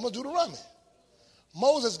 Leviticus, Numbers, Deuteronomy.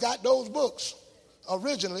 Moses got those books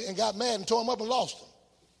originally and got mad and tore them up and lost them.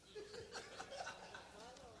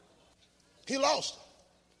 He lost them.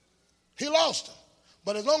 He lost them.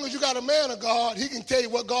 But as long as you got a man of God, he can tell you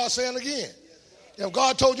what God's saying again. If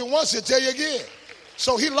God told you once, he'll tell you again.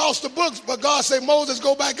 So he lost the books, but God said, Moses,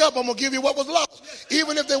 go back up. I'm going to give you what was lost.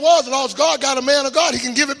 Even if there was lost, God got a man of God. He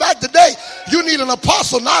can give it back today. You need an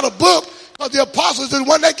apostle, not a book, because the apostle is the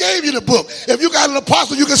one that gave you the book. If you got an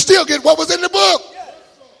apostle, you can still get what was in the book.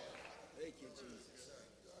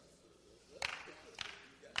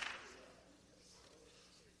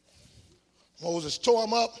 Moses tore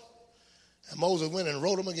them up, and Moses went and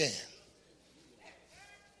wrote them again.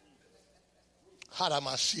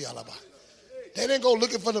 They didn't go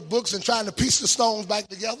looking for the books and trying to piece the stones back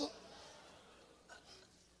together.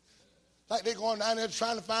 Like they're going down there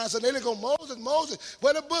trying to find something. They didn't go, Moses,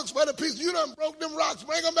 where the books, where the pieces? You done broke them rocks,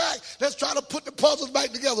 bring them back. Let's try to put the puzzles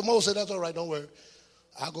back together. Moses said, that's all right, don't worry.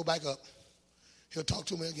 I'll go back up. He'll talk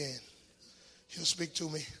to me again. He'll speak to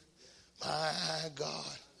me. My God.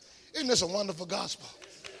 Isn't this a wonderful gospel?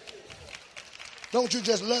 Don't you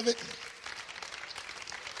just love it?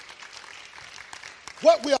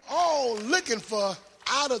 What we're all looking for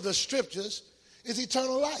out of the scriptures is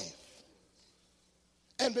eternal life.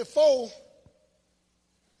 And before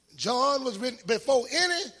John was written, before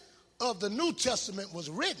any of the New Testament was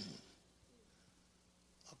written,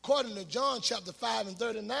 according to John chapter 5 and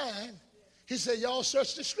 39, he said, y'all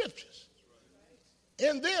search the scriptures.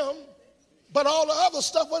 In them, but all the other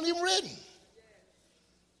stuff wasn't even written.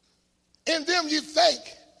 In them you think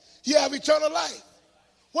you have eternal life.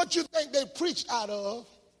 What you think they preached out of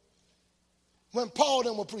when Paul and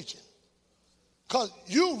them were preaching? Because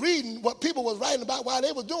you reading what people was writing about while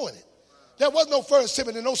they were doing it. There was no 1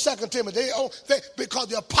 Timothy, no 2 Timothy. Because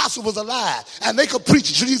the apostle was alive and they could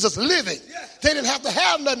preach Jesus living. They didn't have to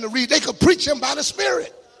have nothing to read. They could preach him by the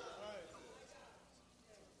Spirit.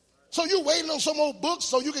 So you waiting on some old books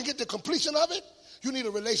so you can get the completion of it? You need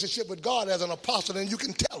a relationship with God as an apostle, and you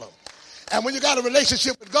can tell him. And when you got a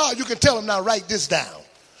relationship with God, you can tell him, now write this down.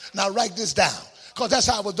 Now write this down. Because that's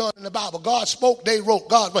how it was done in the Bible. God spoke, they wrote.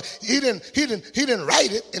 God, but he didn't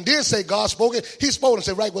write it and then say God spoke it. He spoke and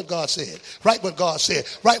said, write what God said. Write what God said.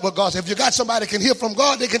 Write what God said. If you got somebody that can hear from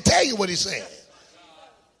God, they can tell you what he's saying.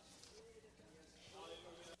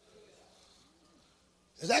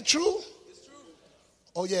 Is that true? It's true.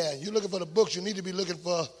 Oh, yeah. You're looking for the books. You need to be looking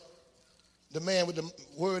for the man with the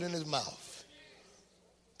word in his mouth.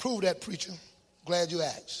 Prove that, preacher. Glad you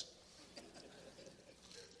asked.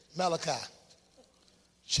 Malachi,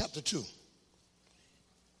 chapter 2.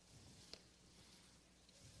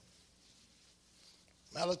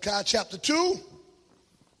 Malachi, chapter 2.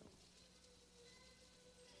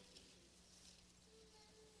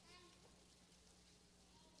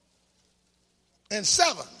 And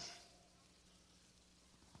 7.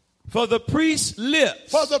 For the priest's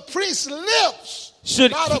lips. For the priest's lips.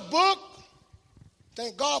 Should not a book.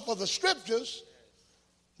 Thank God for the scriptures.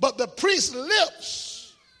 But the priest's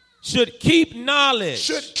lips. Should keep knowledge.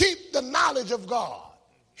 Should keep the knowledge of God.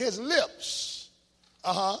 His lips.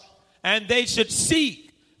 And they should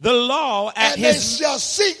seek the law at and his. they shall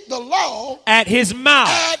seek the law at his mouth.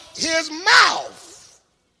 At his mouth.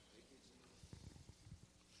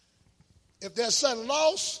 If there's something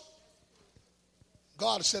lost,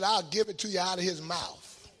 God said, I'll give it to you out of his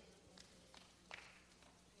mouth.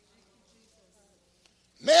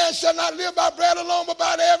 Man shall not live by bread alone, but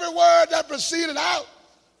by every word that proceeded out.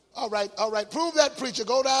 All right. Prove that, preacher.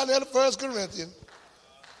 Go down there to 1 Corinthians.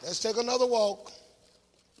 Let's take another walk.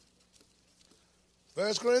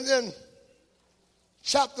 1 Corinthians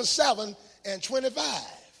chapter 7 and 25.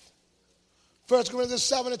 1 Corinthians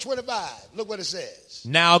 7 and 25. Look what it says.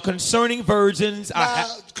 Now concerning virgins, I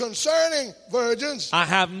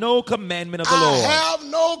have no commandment of the Lord. I have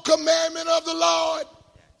no commandment of the Lord.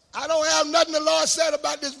 I don't have nothing the Lord said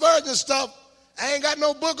about this virgin stuff. I ain't got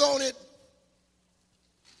no book on it.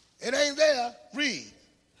 It ain't there. Read.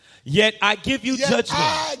 Yet I give you judgment.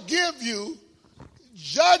 I give you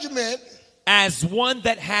judgment. As one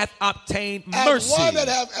that hath obtained mercy. As one that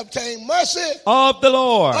hath obtained mercy. Of the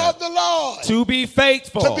Lord. Of the Lord. To be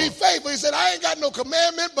faithful. To be faithful. He said, I ain't got no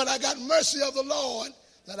commandment, but I got mercy of the Lord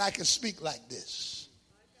that I can speak like this.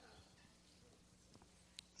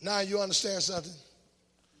 Now you understand something?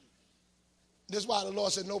 This is why the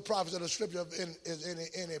Lord said no prophets of the scripture is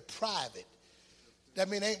any private. That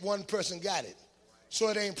means ain't one person got it. So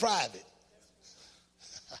it ain't private.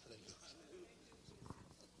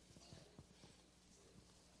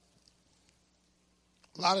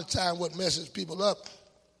 A lot of time what messes people up,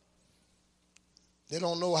 they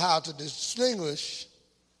don't know how to distinguish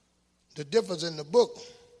the difference in the book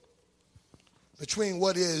between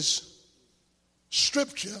what is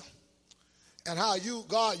scripture and how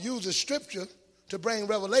God uses scripture to bring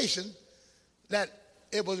revelation, that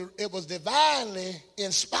it was divinely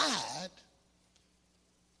inspired.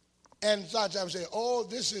 And sometimes say, oh,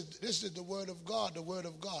 this is the word of God, the word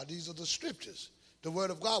of God. These are the scriptures. The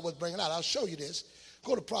word of God was bringing out. I'll show you this.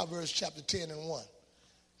 Go to Proverbs chapter 10 and 1.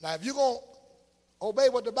 Now, if you're going to obey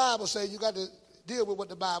what the Bible says, you got to deal with what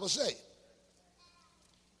the Bible says.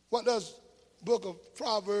 What does book of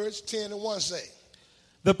Proverbs 10 and 1 say?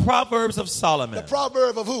 The Proverbs of Solomon. The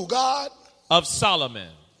proverb of who? God? Of Solomon.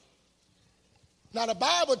 Now, the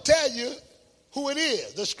Bible tell you who it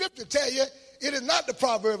is. The scripture tell you it is not the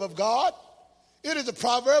proverb of God. It is the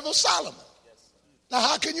proverb of Solomon. Now,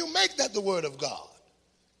 how can you make that the word of God?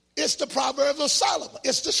 It's the Proverbs of Solomon.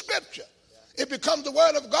 It's the scripture. It becomes the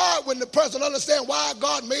word of God when the person understands why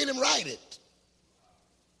God made him write it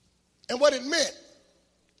and what it meant.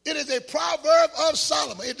 It is a proverb of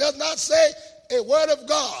Solomon. It does not say a word of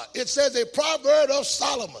God. It says a proverb of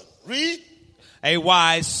Solomon. Read. A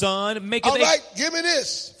wise son maketh. All right, give me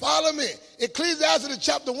this. Follow me. Ecclesiastes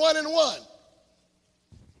chapter 1 and 1.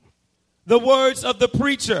 The words of the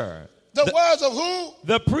preacher. The words of who?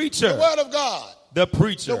 The preacher. The word of God. The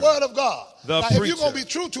preacher. The word of God. Now, preacher. If you're going to be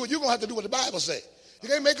true to it, you're going to have to do what the Bible says. You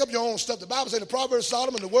can't make up your own stuff. The Bible says the Proverbs of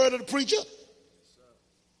Solomon, the word of the preacher.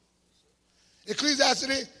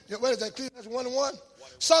 Ecclesiastes, what is that? Ecclesiastes 1 and 1?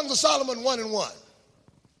 Songs of Solomon 1 and 1.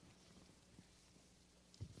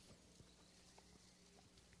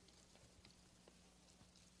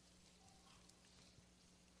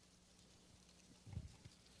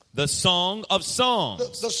 The Song of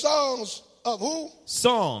Songs. The songs of who?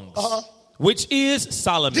 Songs. Which is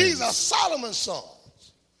Solomon. These are Solomon's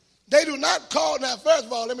songs. They do not call, now first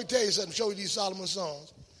of all, let me tell you something, show you these Solomon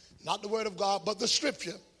songs. Not the word of God, but the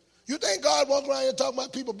scripture. You think God walks around here talking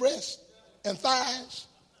about people's breasts and thighs?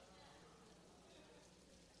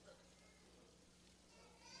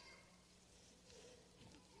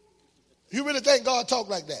 You really think God talk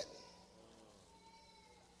like that?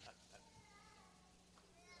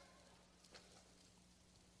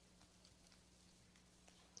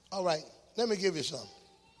 All right, let me give you some.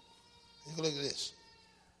 You can look at this.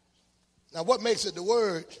 Now, what makes it the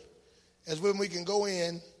word is when we can go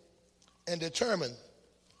in and determine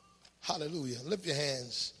Hallelujah. Lift your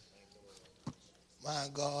hands. My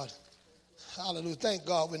God. Hallelujah. Thank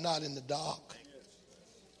God we're not in the dark.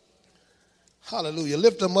 Hallelujah.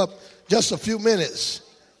 Lift them up just a few minutes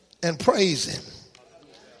and praise him.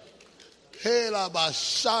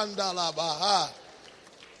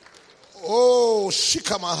 Oh,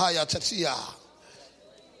 shikamahaya tatia.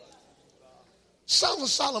 Song of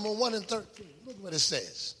Solomon 1 and 13. Look what it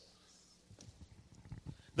says.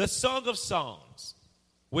 The Song of Songs,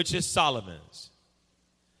 which is Solomon's.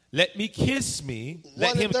 Let me kiss me.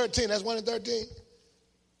 1 and 13. That's 1 and 13.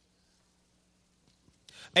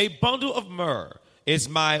 A bundle of myrrh is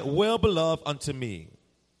my well-beloved unto me.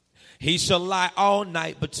 He shall lie all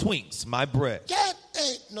night betwixt my breast. That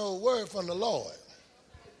ain't no word from the Lord.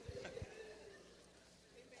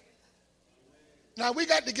 Now we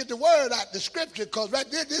got to get the word out the scripture, because right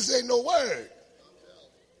there, this ain't no word.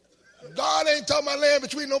 God ain't talking about laying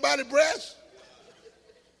between nobody's breasts.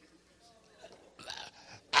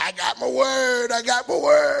 I got my word. I got my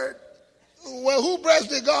word. Well, who breast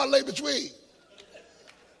did God lay between?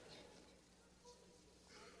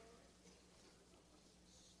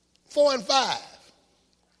 Four and 5.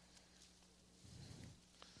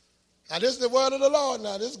 Now this is the word of the Lord.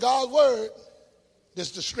 Now this is God's word. This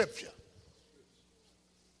is the scripture.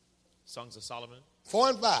 Songs of Solomon. 4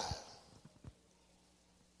 and 5.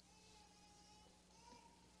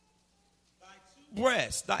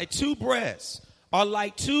 Thy two breasts are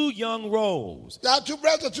like two young roes. Thy two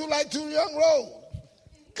breasts are like two young roes.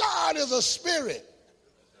 God is a spirit.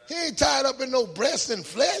 He ain't tied up in no breast and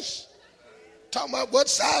flesh. Talking about what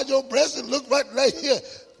size your breast and look right here.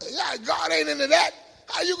 Yeah, God ain't into that.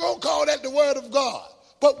 How you going to call that the word of God?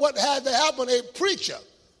 But what had to happen, a preacher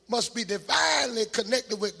must be divinely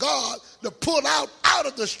connected with God to pull out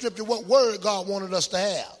of the scripture what word God wanted us to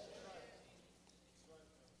have.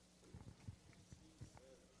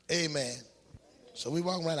 Amen. So we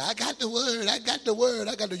walk around, I got the word, I got the word,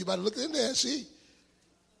 I got the, you better look in there, see.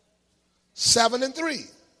 7 and 3.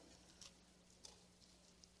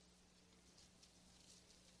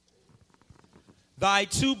 Thy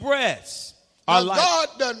two breasts are now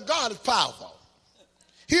like... God is powerful.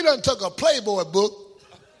 He done took a Playboy book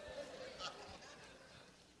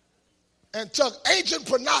and took ancient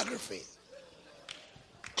pornography,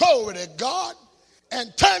 glory to God,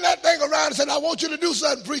 and turned that thing around and said, I want you to do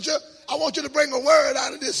something, preacher. I want you to bring a word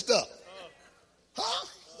out of this stuff. Huh?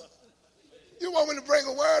 You want me to bring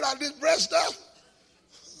a word out of this breast stuff?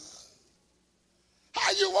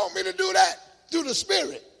 How you want me to do that? Through the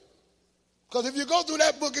Spirit. Because if you go through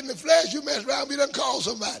that book in the flesh, you mess around, you done call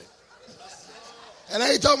somebody. And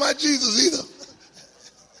I ain't talking about Jesus either.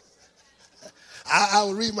 I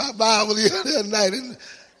was reading my Bible the other night, and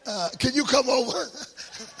can you come over?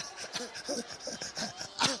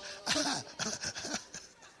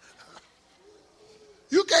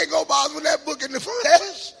 You can't go bother with that book in the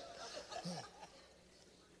flesh.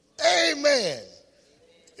 Amen.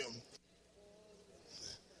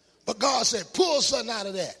 But God said, pull something out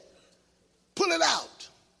of that. Pull it out.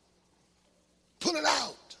 Pull it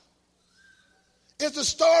out. It's the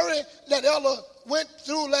story that Ella went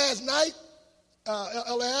through last night.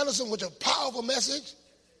 Ella Anderson, with a powerful message.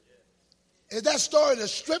 Is that story the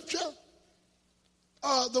scripture?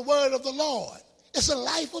 The word of the Lord. It's the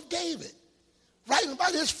life of David. Writing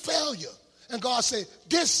about his failure. And God said,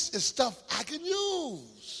 this is stuff I can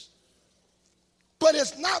use. But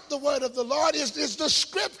it's not the word of the Lord. It's the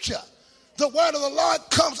scripture. The word of the Lord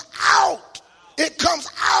comes out. It comes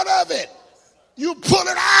out of it. You pull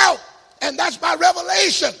it out. And that's by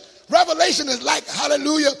revelation. Revelation is like,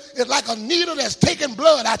 hallelujah, it's like a needle that's taking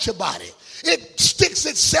blood out your body. It sticks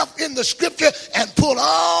itself in the scripture and pull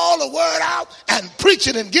all the word out and preach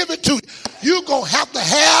it and give it to you. You're going to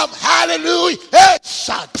have, hallelujah, hey,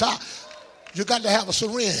 shata. You got to have a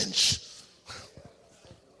syringe.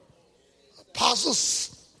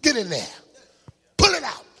 Apostles, get in there. Pull it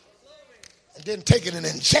out. And then take it and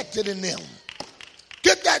inject it in them.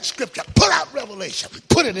 Get that scripture. Pull out Revelation.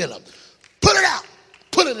 Put it in them. Pull it out.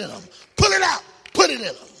 Put it in them. Pull it out. Put it in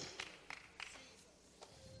them.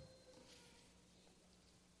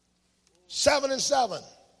 7 and 7.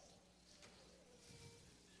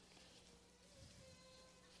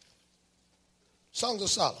 Songs of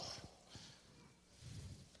Solomon.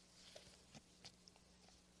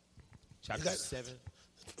 Chapter 7.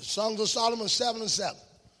 Songs of Solomon 7 and 7.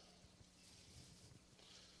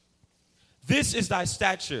 This is thy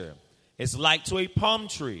stature, is like to a palm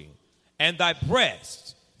tree, and thy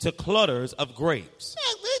breast to clusters of grapes.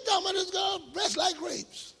 Yeah, we talking about this girl breast like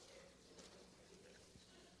grapes.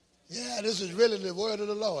 Yeah, this is really the word of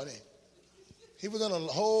the Lord. He was in a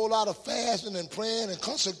whole lot of fasting and praying and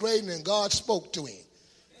consecrating, and God spoke to him.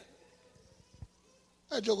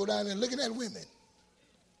 That Joe go down there looking at women.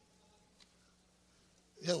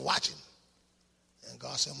 Just watching. And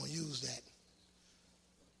God said, I'm going to use that.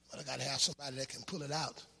 But I got to have somebody that can pull it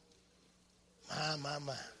out.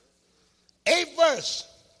 My. 8th verse.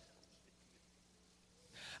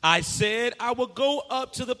 I said, I will go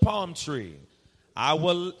up to the palm tree. I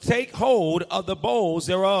will take hold of the boughs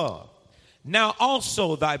thereof. Now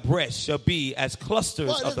also thy breast shall be as clusters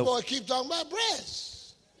Boy, of the... This boy keeps talking about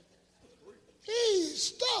breasts. He's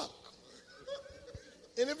stuck.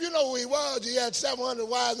 And if you know who he was, he had 700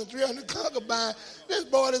 wives and 300 concubines. This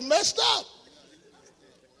boy is messed up.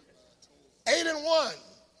 8 and 1.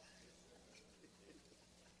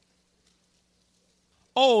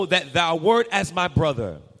 Oh, that thou wert as my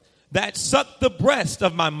brother, that sucked the breast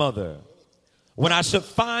of my mother. When I should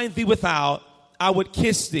find thee without, I would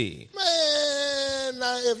kiss thee. Man,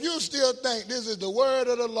 now if you still think this is the word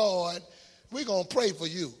of the Lord, we're going to pray for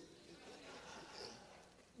you.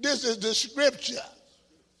 This is the scripture.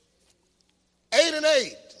 8 and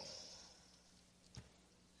 8.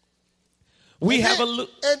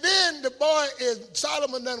 And then the boy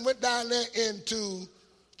Solomon done went down there into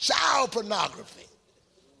child pornography.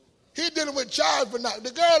 He dealing with child pornography.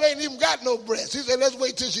 The girl ain't even got no breasts. He said, let's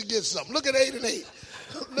wait till she gets something. Look at 8 and 8.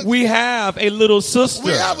 We have a little sister.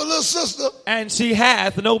 We have a little sister. And she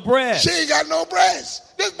hath no breast. She ain't got no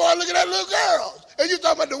breasts. This boy looking at little girl. And you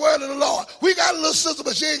talking about the word of the Lord. We got a little sister,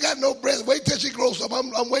 but she ain't got no breasts. Wait till she grows up.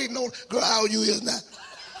 I'm waiting on girl, how old you is now.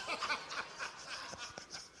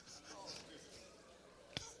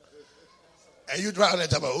 And you trying to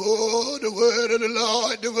talk about, oh, the word of the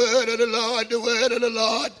Lord, the word of the Lord, the word of the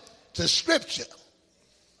Lord. The scripture.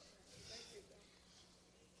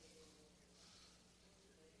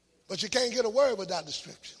 But you can't get a word without the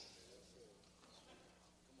scripture.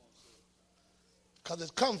 Because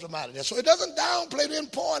it comes from out of there. So it doesn't downplay the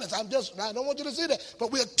importance. I don't want you to see that.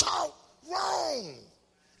 But we're taught wrong.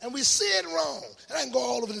 And we see it wrong. And I can go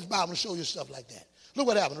all over this Bible and show you stuff like that. Look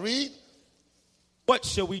what happened. Read. What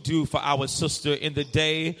shall we do for our sister in the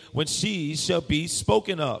day when she shall be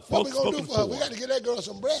spoken of? What we going to do for her? We got to give that girl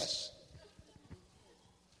some breasts.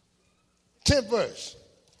 10th verse.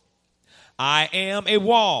 I am a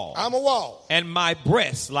wall. I'm a wall. And my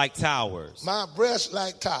breasts like towers. My breasts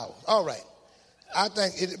like towers. All right. I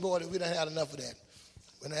think, boy, we done had enough of that.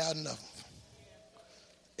 We done had enough.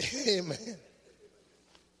 Amen.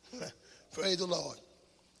 Praise the Lord.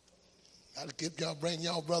 Got to get y'all, bring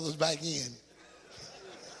y'all brothers back in.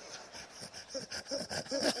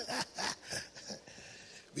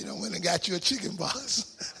 We done went and got you a chicken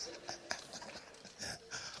box.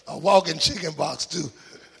 A walking chicken box, too.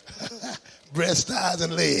 Breast, thighs,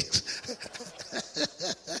 and legs.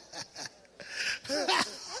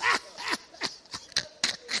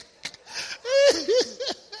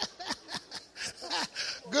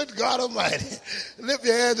 Good God Almighty. Lift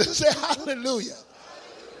your hands and say hallelujah.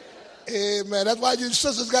 Amen. That's why you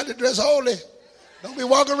sisters got to dress holy. Don't be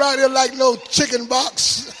walking around here like no chicken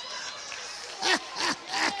box.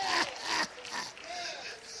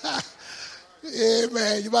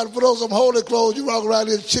 Amen. You about to put on some holy clothes. You walk around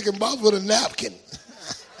here in a chicken box with a napkin.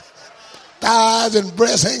 Thighs and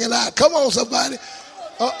breasts hanging out. Come on, somebody.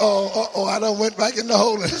 I done went back in the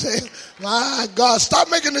hole and said, my God,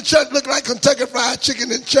 stop making the church look like Kentucky Fried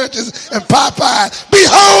Chicken in churches and Popeye. Be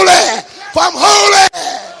holy, for I'm holy.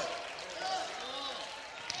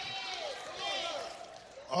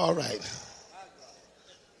 All right.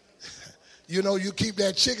 You know, you keep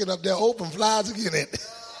that chicken up there open, flies will get in it.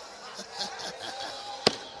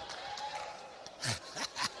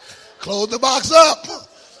 Close the box up.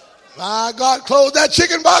 My God, close that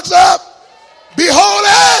chicken box up. Be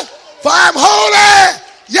holy, for I'm holy.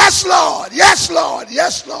 Yes, Lord. Yes, Lord.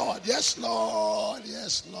 Yes, Lord. Yes, Lord.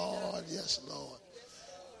 Yes, Lord. Yes, Lord.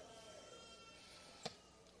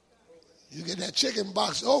 You get that chicken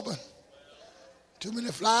box open. Too many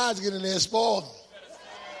flies get in there and spoil.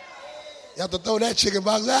 You have to throw that chicken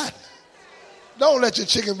box out. Don't let your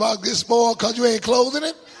chicken box get spoiled because you ain't closing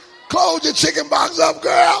it. Close your chicken box up,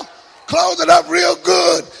 girl. Close it up real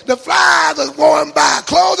good. The flies are going by.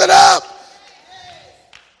 Close it up.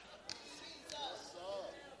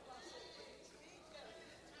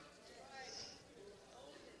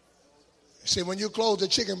 See, when you close the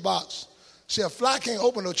chicken box, see, a fly can't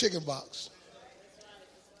open no chicken box.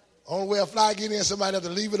 Only way a fly get in, somebody have to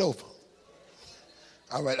leave it open.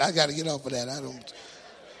 All right, I got to get off of that. I don't.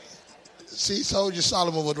 See, Soldier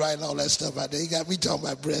Solomon was writing all that stuff out there. He got me talking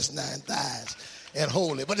about breasts, 9 thighs, and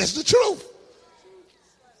holy. But it's the truth.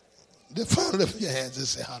 Lift your hands and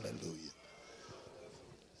say hallelujah.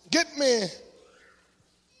 Get me,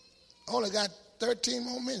 I only got 13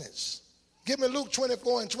 more minutes. Give me Luke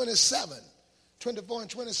 24 and 27. 24 and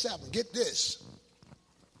 27. Get this.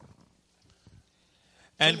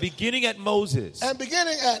 And beginning at Moses. And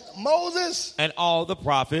beginning at Moses. And all the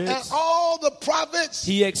prophets. And all the prophets.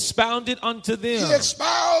 He expounded unto them. He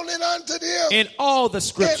expounded unto them. In all the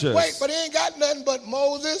scriptures. Wait, but he ain't got nothing but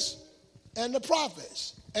Moses and the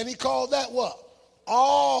prophets. And he called that what?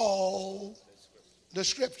 All the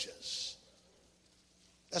scriptures.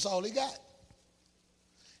 That's all he got.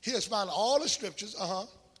 He expounded all the scriptures.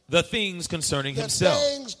 The things concerning himself. The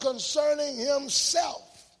things concerning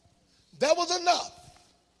himself. That was enough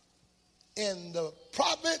in the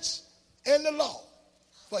prophets and the law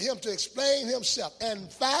for him to explain himself. And in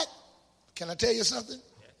fact, can I tell you something?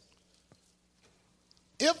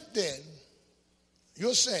 If then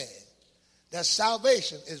you're saying that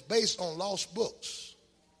salvation is based on lost books,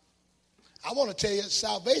 I want to tell you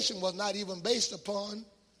salvation was not even based upon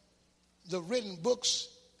the written books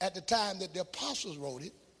at the time that the apostles wrote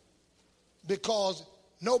it, because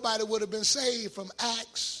nobody would have been saved from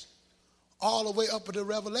Acts all the way up to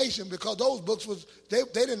Revelation, because those books they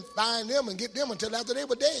didn't find them and get them until after they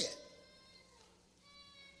were dead.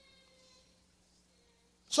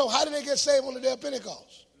 So how did they get saved on the day of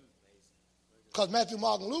Pentecost? Because Matthew,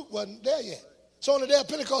 Mark, and Luke wasn't there yet. So on the day of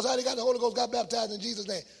Pentecost, how they got the Holy Ghost, got baptized in Jesus'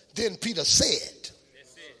 name? Then Peter said.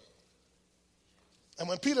 And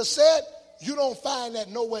when Peter said, you don't find that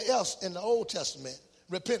nowhere else in the Old Testament.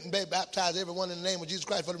 Repent and be baptized everyone in the name of Jesus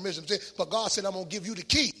Christ for the remission of sin. But God said, I'm going to give you the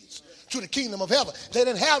keys to the kingdom of heaven. They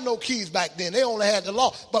didn't have no keys back then. They only had the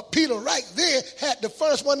law. But Peter right there had the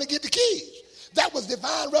first one to get the keys. That was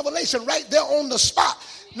divine revelation right there on the spot.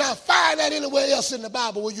 Now find that anywhere else in the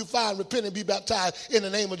Bible where you find repent and be baptized in the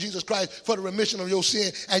name of Jesus Christ for the remission of your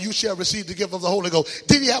sin, and you shall receive the gift of the Holy Ghost.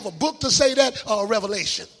 Did he have a book to say that, or a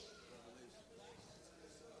revelation?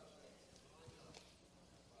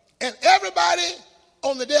 And everybody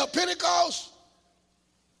on the day of Pentecost,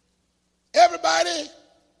 everybody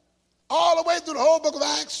all the way through the whole book of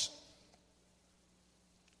Acts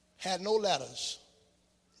had no letters,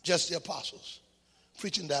 just the apostles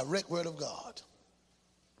preaching direct word of God.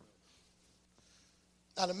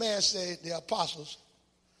 Now the man said the apostles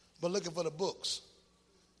were looking for the books,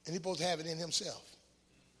 and he's supposed to have it in himself.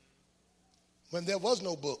 When there was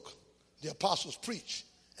no book, the apostles preached,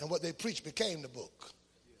 and what they preached became the book.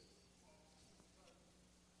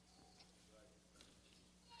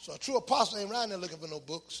 So a true apostle ain't around there looking for no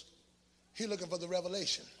books. He's looking for the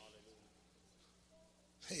revelation.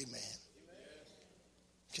 Amen.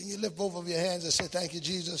 Can you lift both of your hands and say, thank you,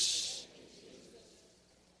 Jesus?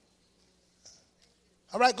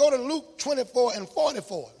 All right, go to Luke 24 and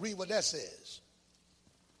 44. Read what that says.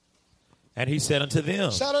 And he said unto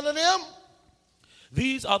them. Said unto them.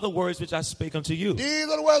 These are the words which I spake unto you. These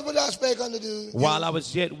are the words which I spake unto you. While I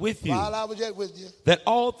was yet with you. While I was yet with you. That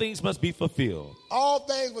all things must be fulfilled. All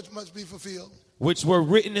things which must be fulfilled. Which were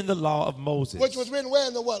written in the law of Moses. Which was written where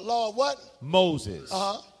in the what? Law of what? Moses.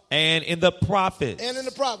 And in the prophets. And in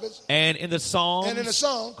the prophets. And in the Psalms. And in the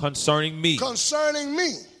Psalms. Concerning me. Concerning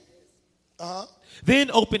me.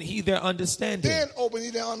 Then opened he their understanding. Then opened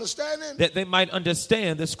he their understanding. That they might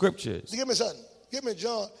understand the scriptures. So give me something. Give me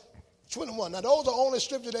John 21. Now those are only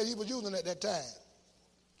scriptures that he was using at that time.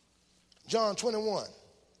 John 21.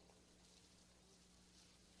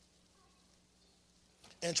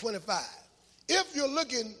 And 25. If you're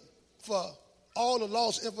looking for all the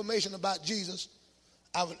lost information about Jesus,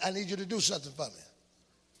 I need you to do something for me.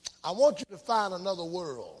 I want you to find another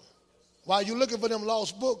world. While you're looking for them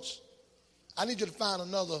lost books, I need you to find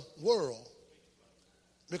another world,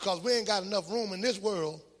 because we ain't got enough room in this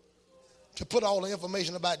world to put all the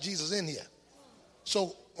information about Jesus in here.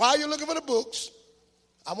 So while you're looking for the books,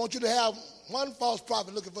 I want you to have one false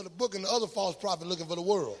prophet looking for the book and the other false prophet looking for the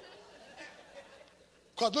world.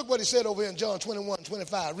 Because look what he said over here in John 21 and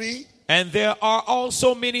 25. Read. And there are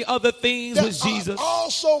also many other things which Jesus.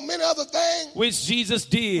 Also many other things which Jesus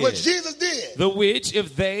did. Which Jesus did. The which,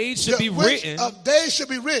 if they should be written. They should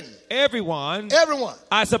be written. Everyone.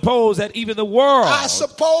 I suppose that even the world. I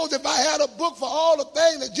suppose if I had a book for all the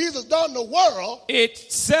things that Jesus done in the world.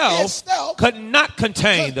 Itself could not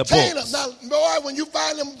contain the books. Now, boy, when you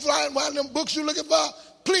find them books you're looking for,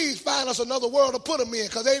 please find us another world to put them in,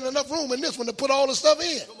 because there ain't enough room in this one to put all the stuff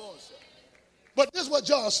in. Come on, sir. But this is what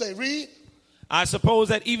John say. Read. I suppose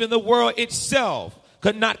that even the world itself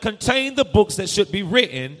could not contain the books that should be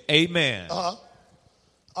written. Amen.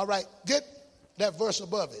 All right. Get that verse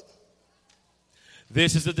above it.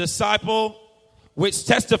 This is the disciple which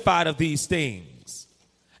testified of these things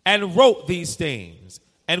and wrote these things.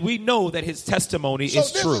 And we know that his testimony So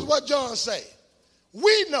is this true. is what John say.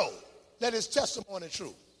 We know that his testimony is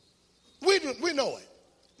true. We know it.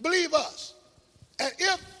 Believe us. And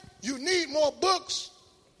if you need more books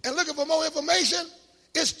and looking for more information,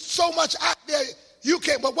 it's so much out there you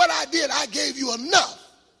can't. But what I did, I gave you enough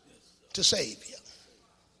to save you.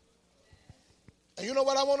 And you know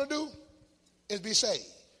what I want to do? Is be saved.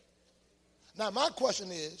 Now my question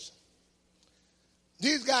is,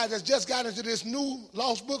 these guys that just got into this new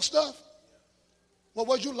lost book stuff, well,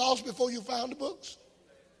 was you lost before you found the books?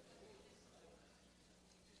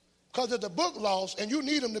 Because if the book lost and you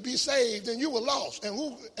need them to be saved, then you were lost.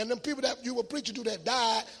 And them people that you were preaching to that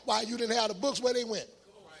died while you didn't have the books, where they went?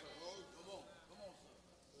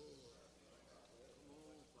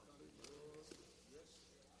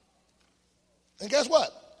 And guess what?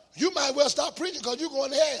 You might well stop preaching because you're going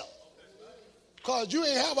to hell. Because you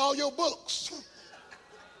ain't have all your books.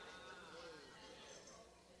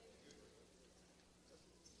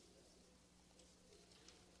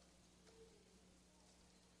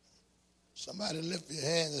 Somebody lift your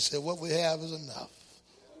hands and say, what we have is enough.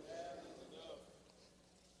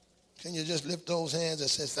 Can you just lift those hands and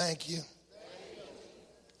say, thank you?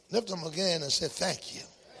 Lift them again and say, thank you.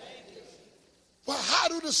 Well, how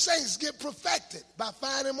do the saints get perfected? By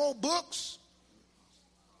finding more books?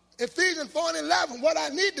 Ephesians 4:11, what I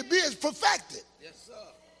need to be is perfected. Yes, sir.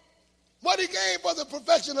 What he gave for the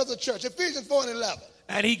perfection of the church, Ephesians 4:11.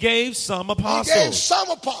 And he gave some apostles. He gave some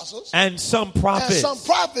apostles. And some prophets. And some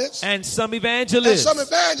prophets. And some evangelists. And some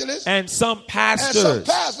evangelists. And some pastors. And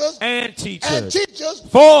some pastors. And teachers. And teachers.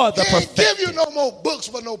 For the perfection. He didn't give you no more books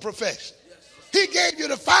for no perfection. He gave you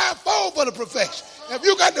the fivefold for the perfection. If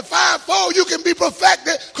you got the fivefold, you can be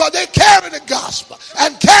perfected because they carry the gospel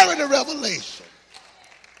and carry the revelation.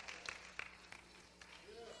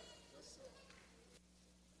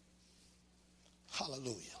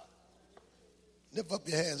 Hallelujah. Lift up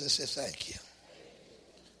your hands and say thank you.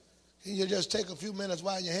 Can you just take a few minutes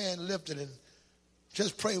while your hand lifted and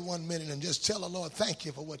just pray 1 minute and just tell the Lord thank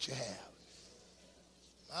you for what you have.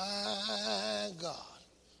 My God.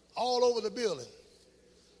 All over the building.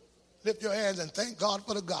 Lift your hands and thank God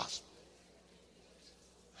for the gospel.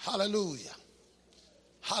 Hallelujah.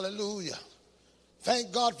 Hallelujah.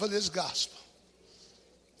 Thank God for this gospel.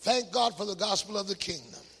 Thank God for the gospel of the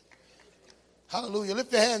kingdom. Hallelujah.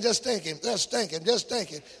 Lift your hand. Just thank him. Just thank him. Just thank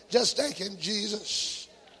him. Just thank him, Jesus.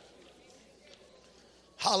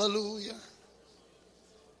 Hallelujah.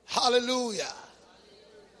 Hallelujah.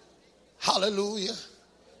 Hallelujah.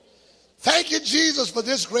 Thank you, Jesus, for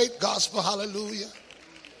this great gospel. Hallelujah.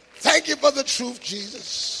 Thank you for the truth,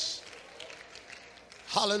 Jesus.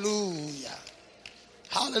 Hallelujah.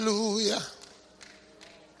 Hallelujah.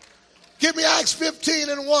 Give me Acts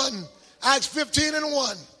 15:1. Acts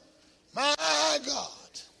 15:1. My God.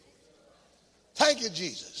 Thank you,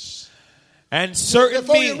 Jesus. And certain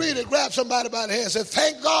Before men. you read it, grab somebody by the hand and say,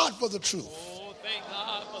 thank God for the truth. Oh, thank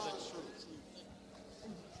God for the truth.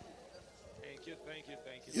 Thank you, thank you,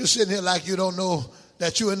 thank you. You're sitting here like you don't know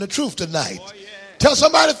that you're in the truth tonight. Oh, yeah. Tell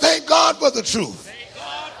somebody, thank God for the truth. Thank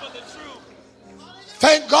God for the truth.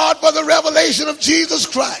 Thank God for the revelation of Jesus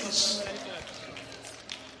Christ.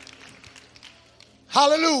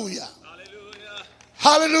 Hallelujah.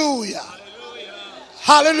 Hallelujah.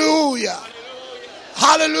 Hallelujah.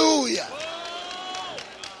 Hallelujah.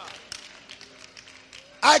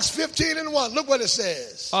 Acts 15:1. Look what it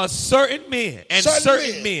says. A certain men and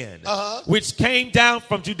certain men which came down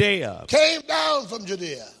from Judea. Came down from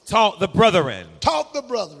Judea. Taught the brethren. Taught the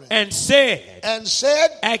brethren. And said.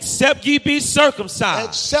 Except ye be circumcised.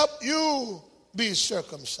 Except you be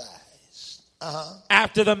circumcised.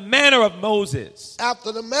 After the manner of Moses.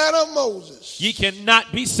 After the manner of Moses. Ye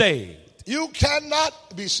cannot be saved. You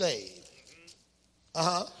cannot be saved.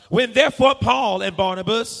 When therefore Paul and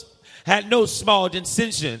Barnabas had no small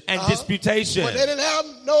dissension and disputation. When they didn't have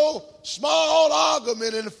no small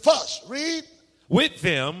argument and fuss. Read. With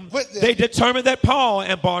them, they determined that Paul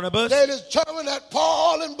and Barnabas. They determined that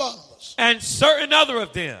Paul and Barnabas. And certain other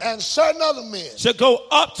of them. And certain other men. Should go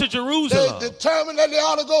up to Jerusalem. They determined that they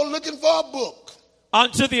ought to go looking for a book.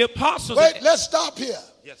 Unto the apostles. Wait, let's stop here.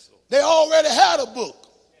 Yes, Lord. They already had a book.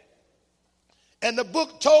 And the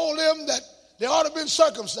book told them that they ought to have been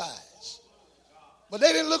circumcised. But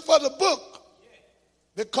they didn't look for the book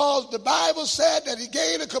because the Bible said that he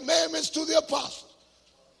gave the commandments to the apostles.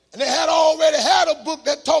 And they had already had a book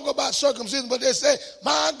that talked about circumcision, but they said,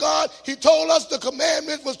 my God, he told us the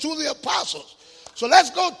commandment was to the apostles. So let's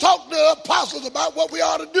go talk to the apostles about what we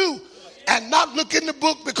ought to do and not look in the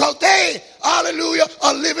book because they, hallelujah,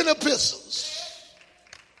 are living epistles.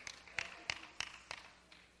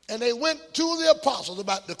 And they went to the apostles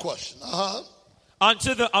about the question.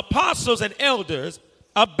 Unto the apostles and elders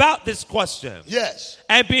about this question. Yes.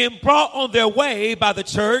 And being brought on their way by the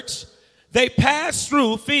church, they passed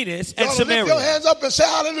through Phoenix and Samaria. Lift your hands up and say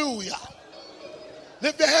hallelujah.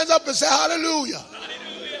 Lift your hands up and say hallelujah.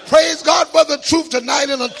 Hallelujah. Praise God for the truth tonight.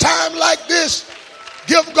 In a time like this,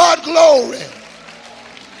 give God glory.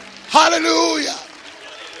 Hallelujah.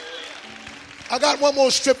 I got one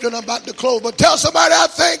more scripture and I'm about to close. But tell somebody, I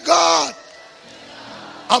thank God.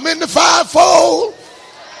 I'm in the fivefold.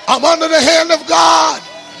 I'm under the hand of God.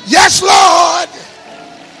 Yes, Lord.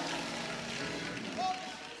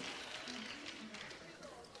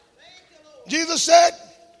 Jesus said,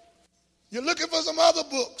 you're looking for some other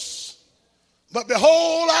books. But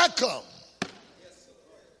behold, I come.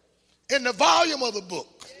 In the volume of the book.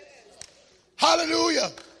 Hallelujah.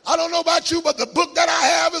 I don't know about you, but the book that I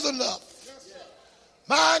have is enough.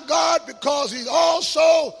 My God, because he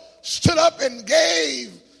also stood up and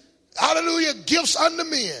gave, hallelujah, gifts unto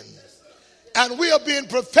men. And we are being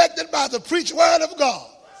perfected by the preached word of God.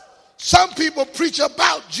 Some people preach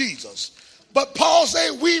about Jesus. But Paul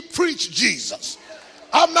said we preach Jesus.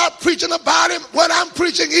 I'm not preaching about him. What I'm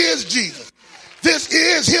preaching is Jesus. This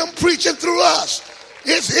is him preaching through us.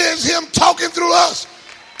 This is him talking through us.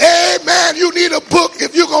 Amen. You need a book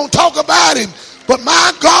if you're going to talk about him. But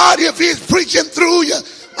my God, if he's preaching through you,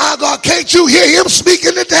 my God, can't you hear him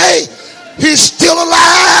speaking today? He's still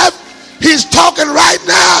alive. He's talking right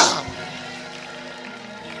now.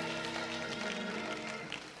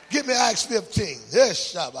 Give me Acts 15.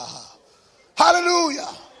 Yes, Shabbat. Hallelujah.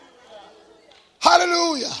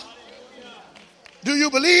 Hallelujah. Do you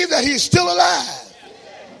believe that he's still alive?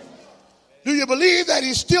 Do you believe that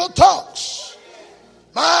he still talks?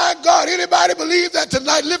 My God, anybody believe that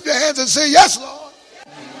tonight? Lift your hands and say, yes, Lord.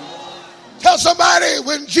 Tell somebody,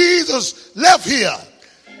 when Jesus left here,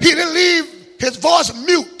 he didn't leave his voice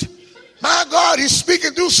mute. My God, he's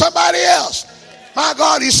speaking through somebody else. My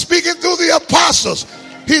God, he's speaking through the apostles.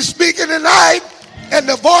 He's speaking tonight, and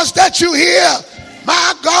the voice that you hear,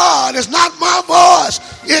 my God, is not my voice.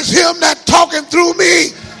 It's him that talking through me.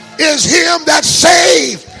 It's him that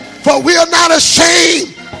saved. For we are not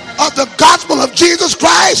ashamed of the gospel of Jesus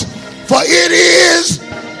Christ, for it is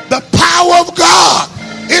the power of God.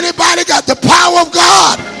 Anybody got the power of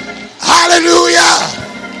God? Hallelujah.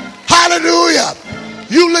 Hallelujah.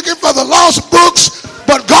 You looking for the lost books,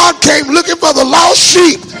 but God came looking for the lost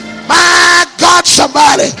sheep. My God,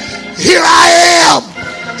 somebody, here I am.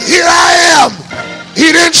 Here I am.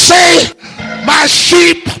 He didn't say, my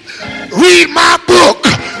sheep, read my book.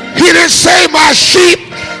 He didn't say, my sheep,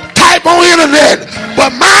 type on internet.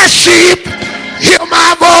 But my sheep, hear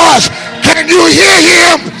my voice. Can you hear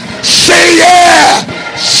him? Say yeah.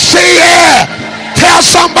 Say yeah. Tell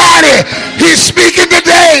somebody, he's speaking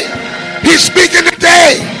today. He's speaking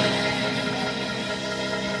today.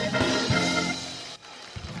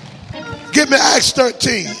 Give me Acts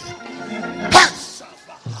 13.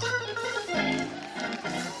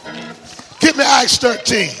 Give me Acts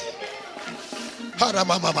 13.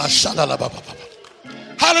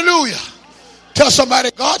 Hallelujah. Tell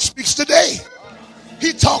somebody, God speaks today.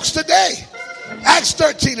 He talks today. Acts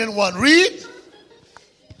 13:1. Read.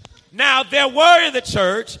 Now there were in the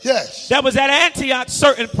church, yes, that was at Antioch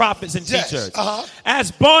certain prophets and teachers,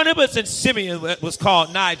 as Barnabas and Simeon was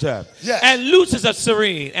called Niger, yes, and Lucius of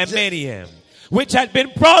Cyrene and Manaen, which had been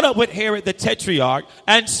brought up with Herod the Tetrarch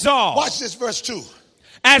and Saul. Watch this, verse 2.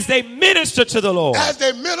 As they ministered to the Lord. As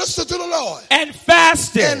they ministered to the Lord. And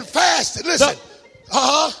fasted. And fasted. Listen.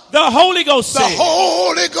 The Holy Ghost said. The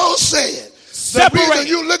Holy Ghost said. The reason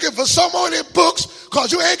you looking for some of them books,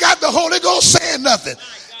 because you ain't got the Holy Ghost saying nothing.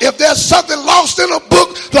 If there's something lost in a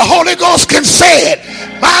book, the Holy Ghost can say it.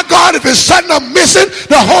 My God, if it's something I'm missing,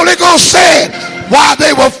 the Holy Ghost said. While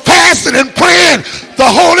they were fasting and praying, the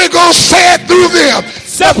Holy Ghost said through them.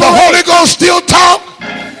 Does the Holy Ghost still talk?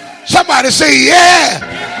 Somebody say,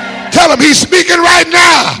 yeah. Tell him he's speaking right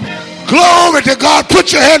now. Glory to God.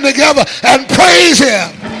 Put your hand together and praise him.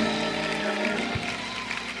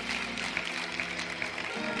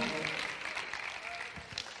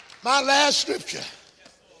 My last scripture.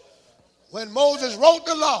 When Moses wrote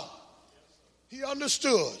the law, he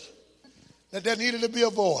understood that there needed to be a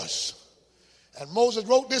voice. And Moses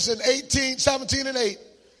wrote this in 17 and 8.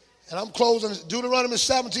 And I'm closing Deuteronomy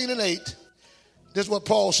 17 and 8. This is what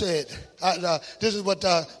Paul said. This is what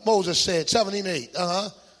Moses said, 17 and 8.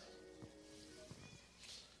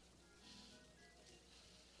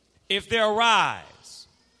 If there arise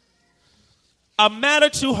a matter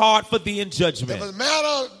too hard for thee in judgment. If a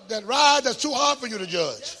matter that rise that's too hard for you to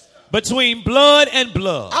judge. Between blood and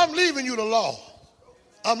blood. I'm leaving you the law.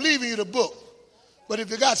 I'm leaving you the book. But if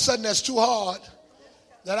you got something that's too hard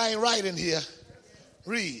that I ain't writing here,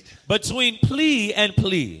 read. Between plea and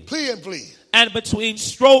plea. Plea and plea. And between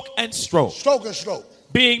stroke and stroke. Stroke and stroke.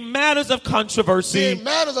 Being matters of controversy. Being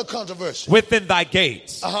matters of controversy. Within thy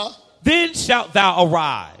gates. Then shalt thou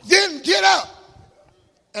arise. Then get up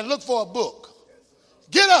and look for a book.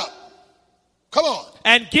 Get up. Come on.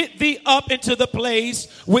 And get thee up into the place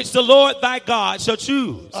which the Lord thy God shall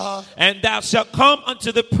choose. And thou shalt come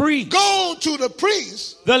unto the priest. Go to the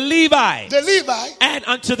priest. The Levite. The Levite. And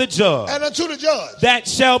unto the judge. And unto the judge. That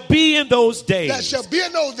shall be in those days. That shall be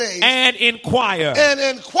in those days. And inquire. And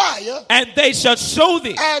inquire. And they shall show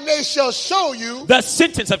thee. And they shall show you. The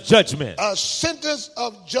sentence of judgment. A sentence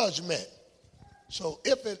of judgment. So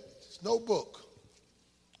if it's no book,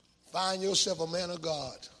 find yourself a man of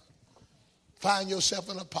God. Find yourself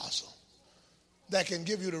an apostle that can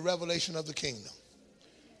give you the revelation of the kingdom.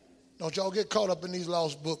 Don't y'all get caught up in these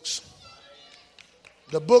lost books.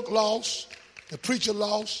 The book lost, the preacher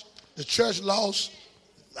lost, the church lost.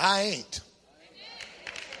 I ain't.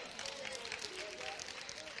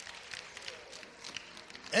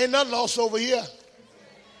 Ain't nothing lost over here.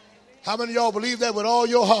 How many of y'all believe that with all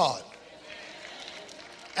your heart?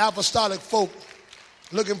 Apostolic folk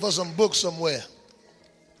looking for some books somewhere.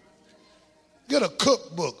 Get a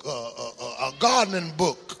cookbook, a gardening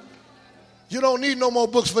book. You don't need no more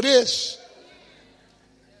books for this.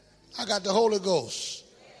 I got the Holy Ghost.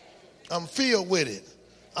 I'm filled with it.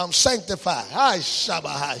 I'm sanctified.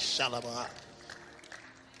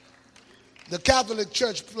 The Catholic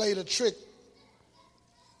Church played a trick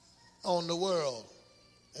on the world,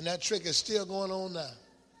 and that trick is still going on now.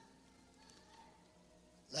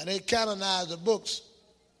 Now, they canonized the books,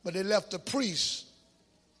 but they left the priests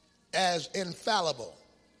as infallible.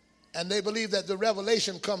 And they believe that the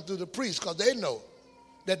revelation comes through the priest because they know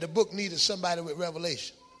that the book needed somebody with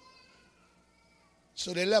revelation.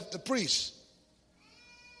 So they left the priest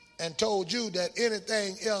and told you that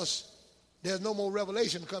anything else, there's no more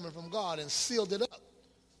revelation coming from God, and sealed it up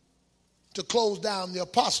to close down the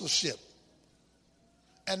apostleship.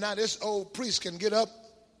 And now this old priest can get up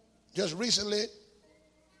just recently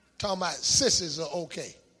talking about sissies are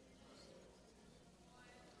okay.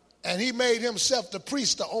 And he made himself the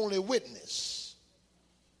priest the only witness.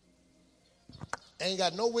 Ain't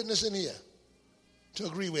got no witness in here to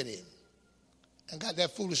agree with him. And got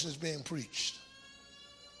that foolishness being preached.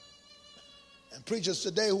 And preachers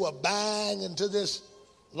today who are buying into this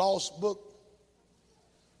lost book.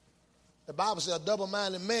 The Bible says a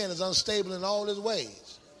double-minded man is unstable in all his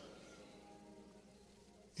ways.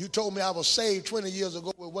 You told me I was saved 20 years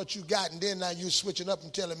ago with what you got, and then now you're switching up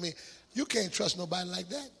and telling me you can't trust nobody like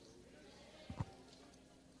that.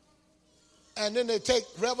 And then they take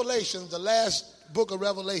Revelation, the last book of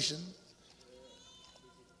Revelation.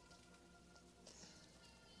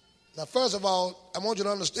 Now, first of all, I want you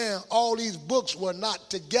to understand, all these books were not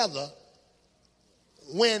together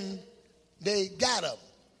when they got them.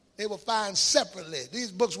 They were found separately.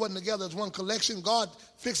 These books wasn't together as one collection. God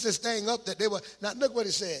fixed this thing up that they were. Now, look what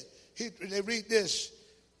he said. They read this,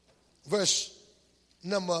 verse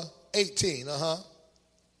number 18.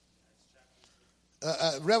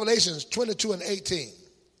 Revelations 22 and 18.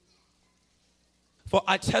 For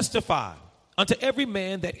I testify unto every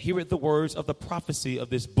man that heareth the words of the prophecy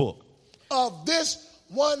of this book. Of this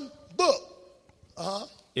one book.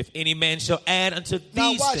 If any man shall add unto these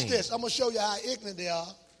now watch things. this. I'm going to show you how ignorant they are.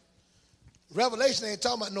 Revelation ain't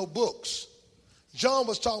talking about no books. John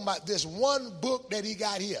was talking about this one book that he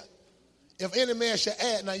got here. If any man shall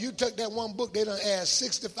add. Now you took that one book, they done add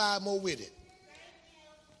 65 more with it.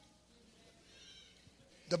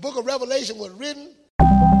 The book of Revelation was written